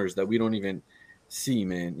corners that we don't even see,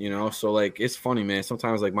 man. So like it's funny, man.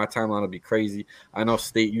 Sometimes like my timeline will be crazy. I know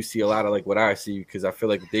State, you see a lot of like what I see because I feel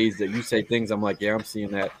like the days that you say things, I'm like, yeah, I'm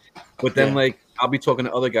seeing that. But then like I'll be talking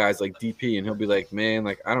to other guys like DP, and he'll be like, man,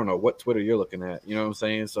 like I don't know what Twitter you're looking at. You know what I'm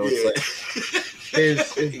saying? So it's like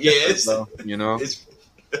it's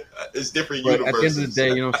different. But at the end of the day,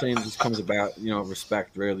 you know what I'm saying, it just comes about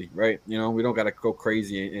respect, really, right? We don't got to go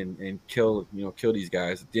crazy and kill these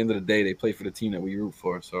guys. At the end of the day, they play for the team that we root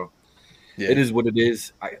for, so. Yeah. It is what it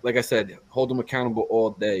is. Like I said, hold them accountable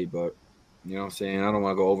all day, but you know what I'm saying? I don't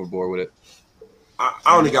want to go overboard with it.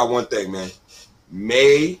 I only got one thing, man.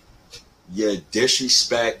 May your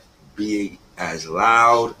disrespect be as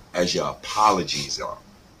loud as your apologies are.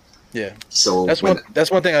 Yeah. So that's one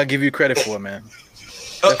thing I'll give you credit for, man.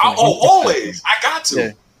 Always. I got to.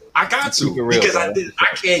 Yeah. I got to. Real, because I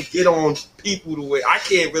can't get on people the way I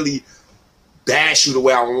can't really bash you the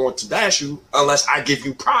way I want to bash you unless I give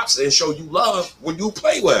you props and show you love when you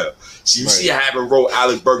play well. So you see I haven't wrote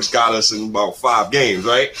Alex Burks got us in about 5 games,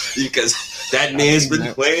 right? Because that man's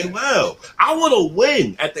been playing well. I want to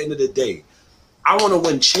win at the end of the day. I want to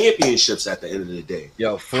win championships at the end of the day.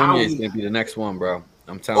 Yo, Fournier's going to be the next one, bro.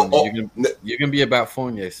 I'm telling you. You're going to be about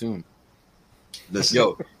Fournier soon. Listen.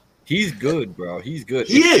 Yo, he's good, bro. He's good.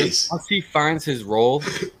 He is. Once he finds his role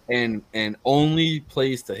and only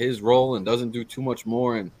plays to his role and doesn't do too much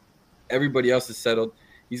more and everybody else is settled,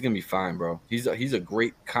 he's gonna be fine, bro. He's a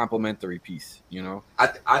great complementary piece,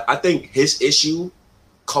 I think his issue,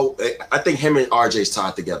 I think him and RJ's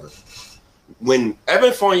tied together. When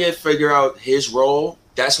Evan Fournier figure out his role,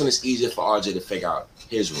 that's when it's easier for RJ to figure out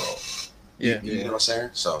his role. Yeah. You know what I'm saying?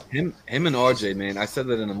 So him and RJ, man, I said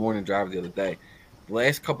that in the morning drive the other day. The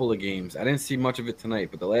last couple of games, I didn't see much of it tonight,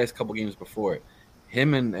 but the last couple games before it,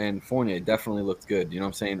 him and Fournier definitely looked good. You know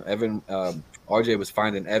what I'm saying? Evan, RJ was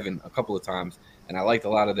finding Evan a couple of times, and I liked a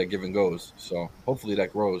lot of their give and goes. So hopefully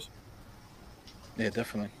that grows. Yeah,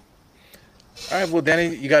 definitely. All right, well,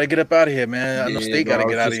 Danny, you got to get up out of here, man. I know State got to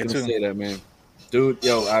get out of here too. Say that, man. Dude,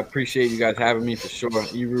 yo, I appreciate you guys having me for sure.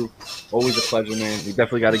 Eru, always a pleasure, man. We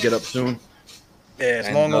definitely got to get up soon. Yeah, it's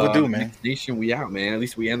long overdue, man. Nation, we out, man. At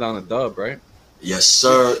least we end on a dub, right? Yes,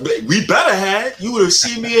 sir. We better have. You would have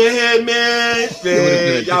seen me in here, man. It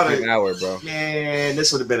would have been an hour, bro. Man,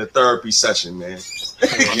 this would have been a therapy session, man.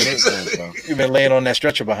 You've been laying on that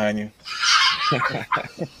stretcher behind you.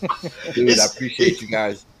 Dude, I appreciate you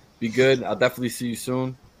guys. Be good. I'll definitely see you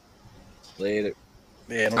soon. Later.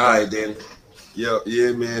 Yeah. All right, then.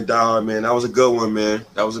 Yeah, man, dog, man. That was a good one, man.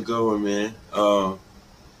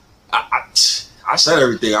 I said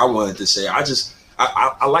everything I wanted to say. I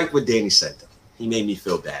like what Danny said, though. He made me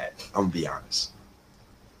feel bad. I'm gonna be honest.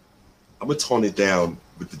 I'm gonna tone it down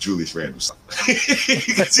with the Julius Randle stuff.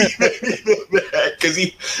 Because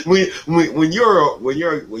when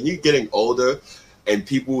you're getting older and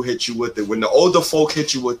people hit you with it, when the older folk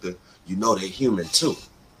hit you with they're human too.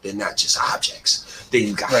 They're not just objects. Then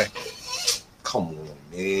you got come on,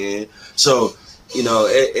 man. So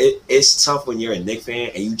it's tough when you're a Knicks fan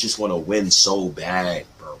and you just want to win so bad,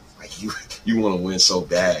 bro. Like you want to win so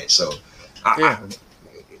bad. So I'm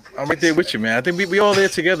right there with you, man. I think we all there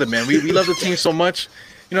together, man. We love the team so much.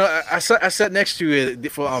 I sat next to you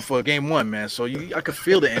for game 1, man. So I could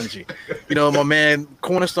feel the energy. My man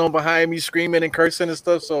Cornerstone behind me screaming and cursing and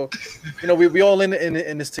stuff. So, we all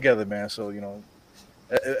in this together, man. So,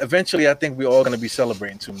 eventually I think we're all gonna be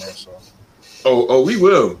celebrating too, man. So. Oh, we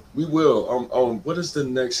will. What is the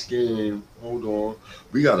next game? Hold on.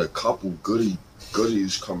 We got a couple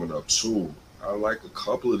goodies coming up too. I like a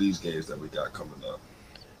couple of these games that we got coming up.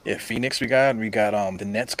 Yeah, Phoenix we got the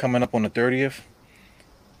Nets coming up on the 30th.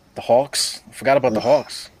 The Hawks. I forgot about the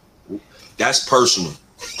Hawks. That's personal.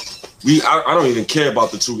 I don't even care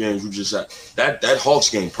about the 2 games we just had. That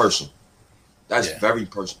Hawks game personal. That's very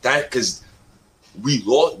personal. That because we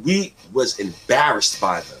was embarrassed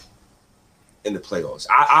by them in the playoffs.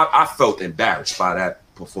 I felt embarrassed by that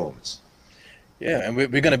performance. Yeah, and we're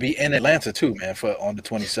going to be in Atlanta too, man, on the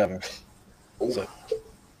 27th. So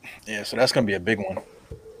that's going to be a big one.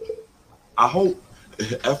 I hope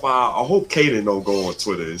Kaden don't go on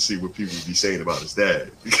Twitter and see what people be saying about his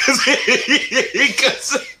dad because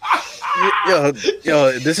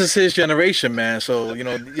yo, this is his generation, man. So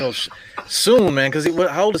soon, man, because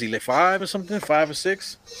how old is he? Like 5 or something, 5 or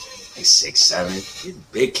 6? He's 6'7". He's a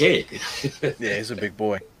big kid. Yeah, he's a big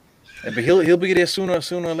boy. But he'll be there sooner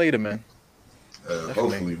or later, man.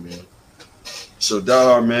 Hopefully, man. So,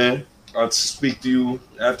 Dahar, man, I'll speak to you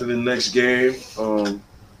after the next game.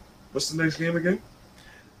 What's the next game again?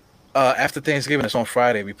 After Thanksgiving, it's on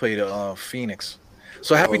Friday. We play the Phoenix.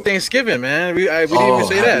 So happy Thanksgiving, man. We didn't even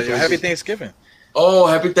say that. Happy Thanksgiving. Oh,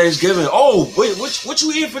 happy Thanksgiving. Oh, wait, what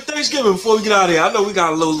you eating for Thanksgiving before we get out of here? I know we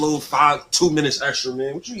got a little 2 minutes extra,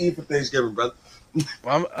 man. What you eating for Thanksgiving, brother?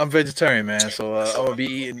 Well, I'm vegetarian, man. So I'm gonna be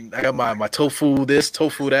eating. I got my tofu this,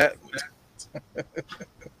 tofu that.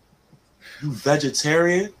 You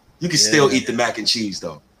vegetarian? You can still eat the mac and cheese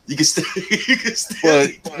though. You can still.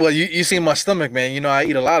 Well, you see my stomach, man. You know I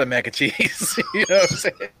eat a lot of mac and cheese. You know what I'm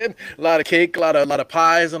saying? A lot of cake, a lot of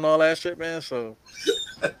pies, and all that shit, man. So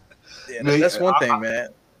yeah, that's one thing, man.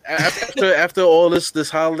 After all this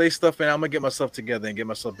holiday stuff, man, I'm gonna get myself together and get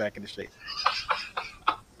myself back into shape.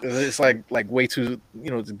 It's like way too,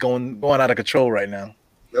 going out of control right now.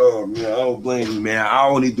 Oh man, I don't blame you, man. I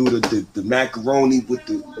only do the macaroni with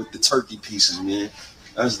the turkey pieces, man.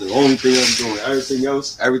 That's the only thing I'm doing.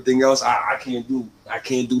 Everything else, I can't do. I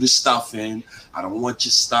can't do the stuffing. I don't want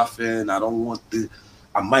your stuffing. I don't want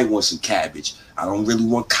I might want some cabbage. I don't really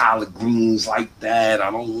want collard greens like that.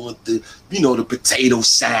 I don't want the potato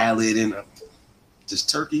salad and just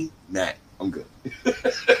turkey. Nah, I'm good.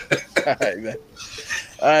 All right, man.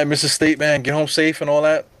 All right, Mr. State, man. Get home safe and all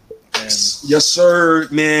that. And yes, sir,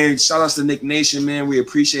 man. Shout outs to Nick Nation, man. We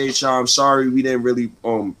appreciate y'all. I'm sorry we didn't really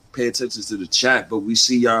pay attention to the chat, but we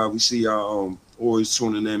see y'all. Always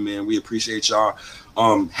tuning in, man. We appreciate y'all.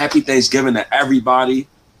 Happy Thanksgiving to everybody,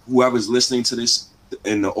 whoever's listening to this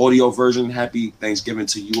in the audio version. Happy Thanksgiving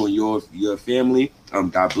to you and your family.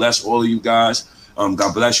 God bless all of you guys.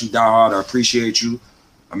 God bless you, Dahar. I appreciate you.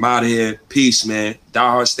 I'm out of here. Peace, man.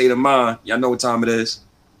 Dahar, state of mind. Y'all know what time it is.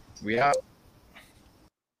 we out.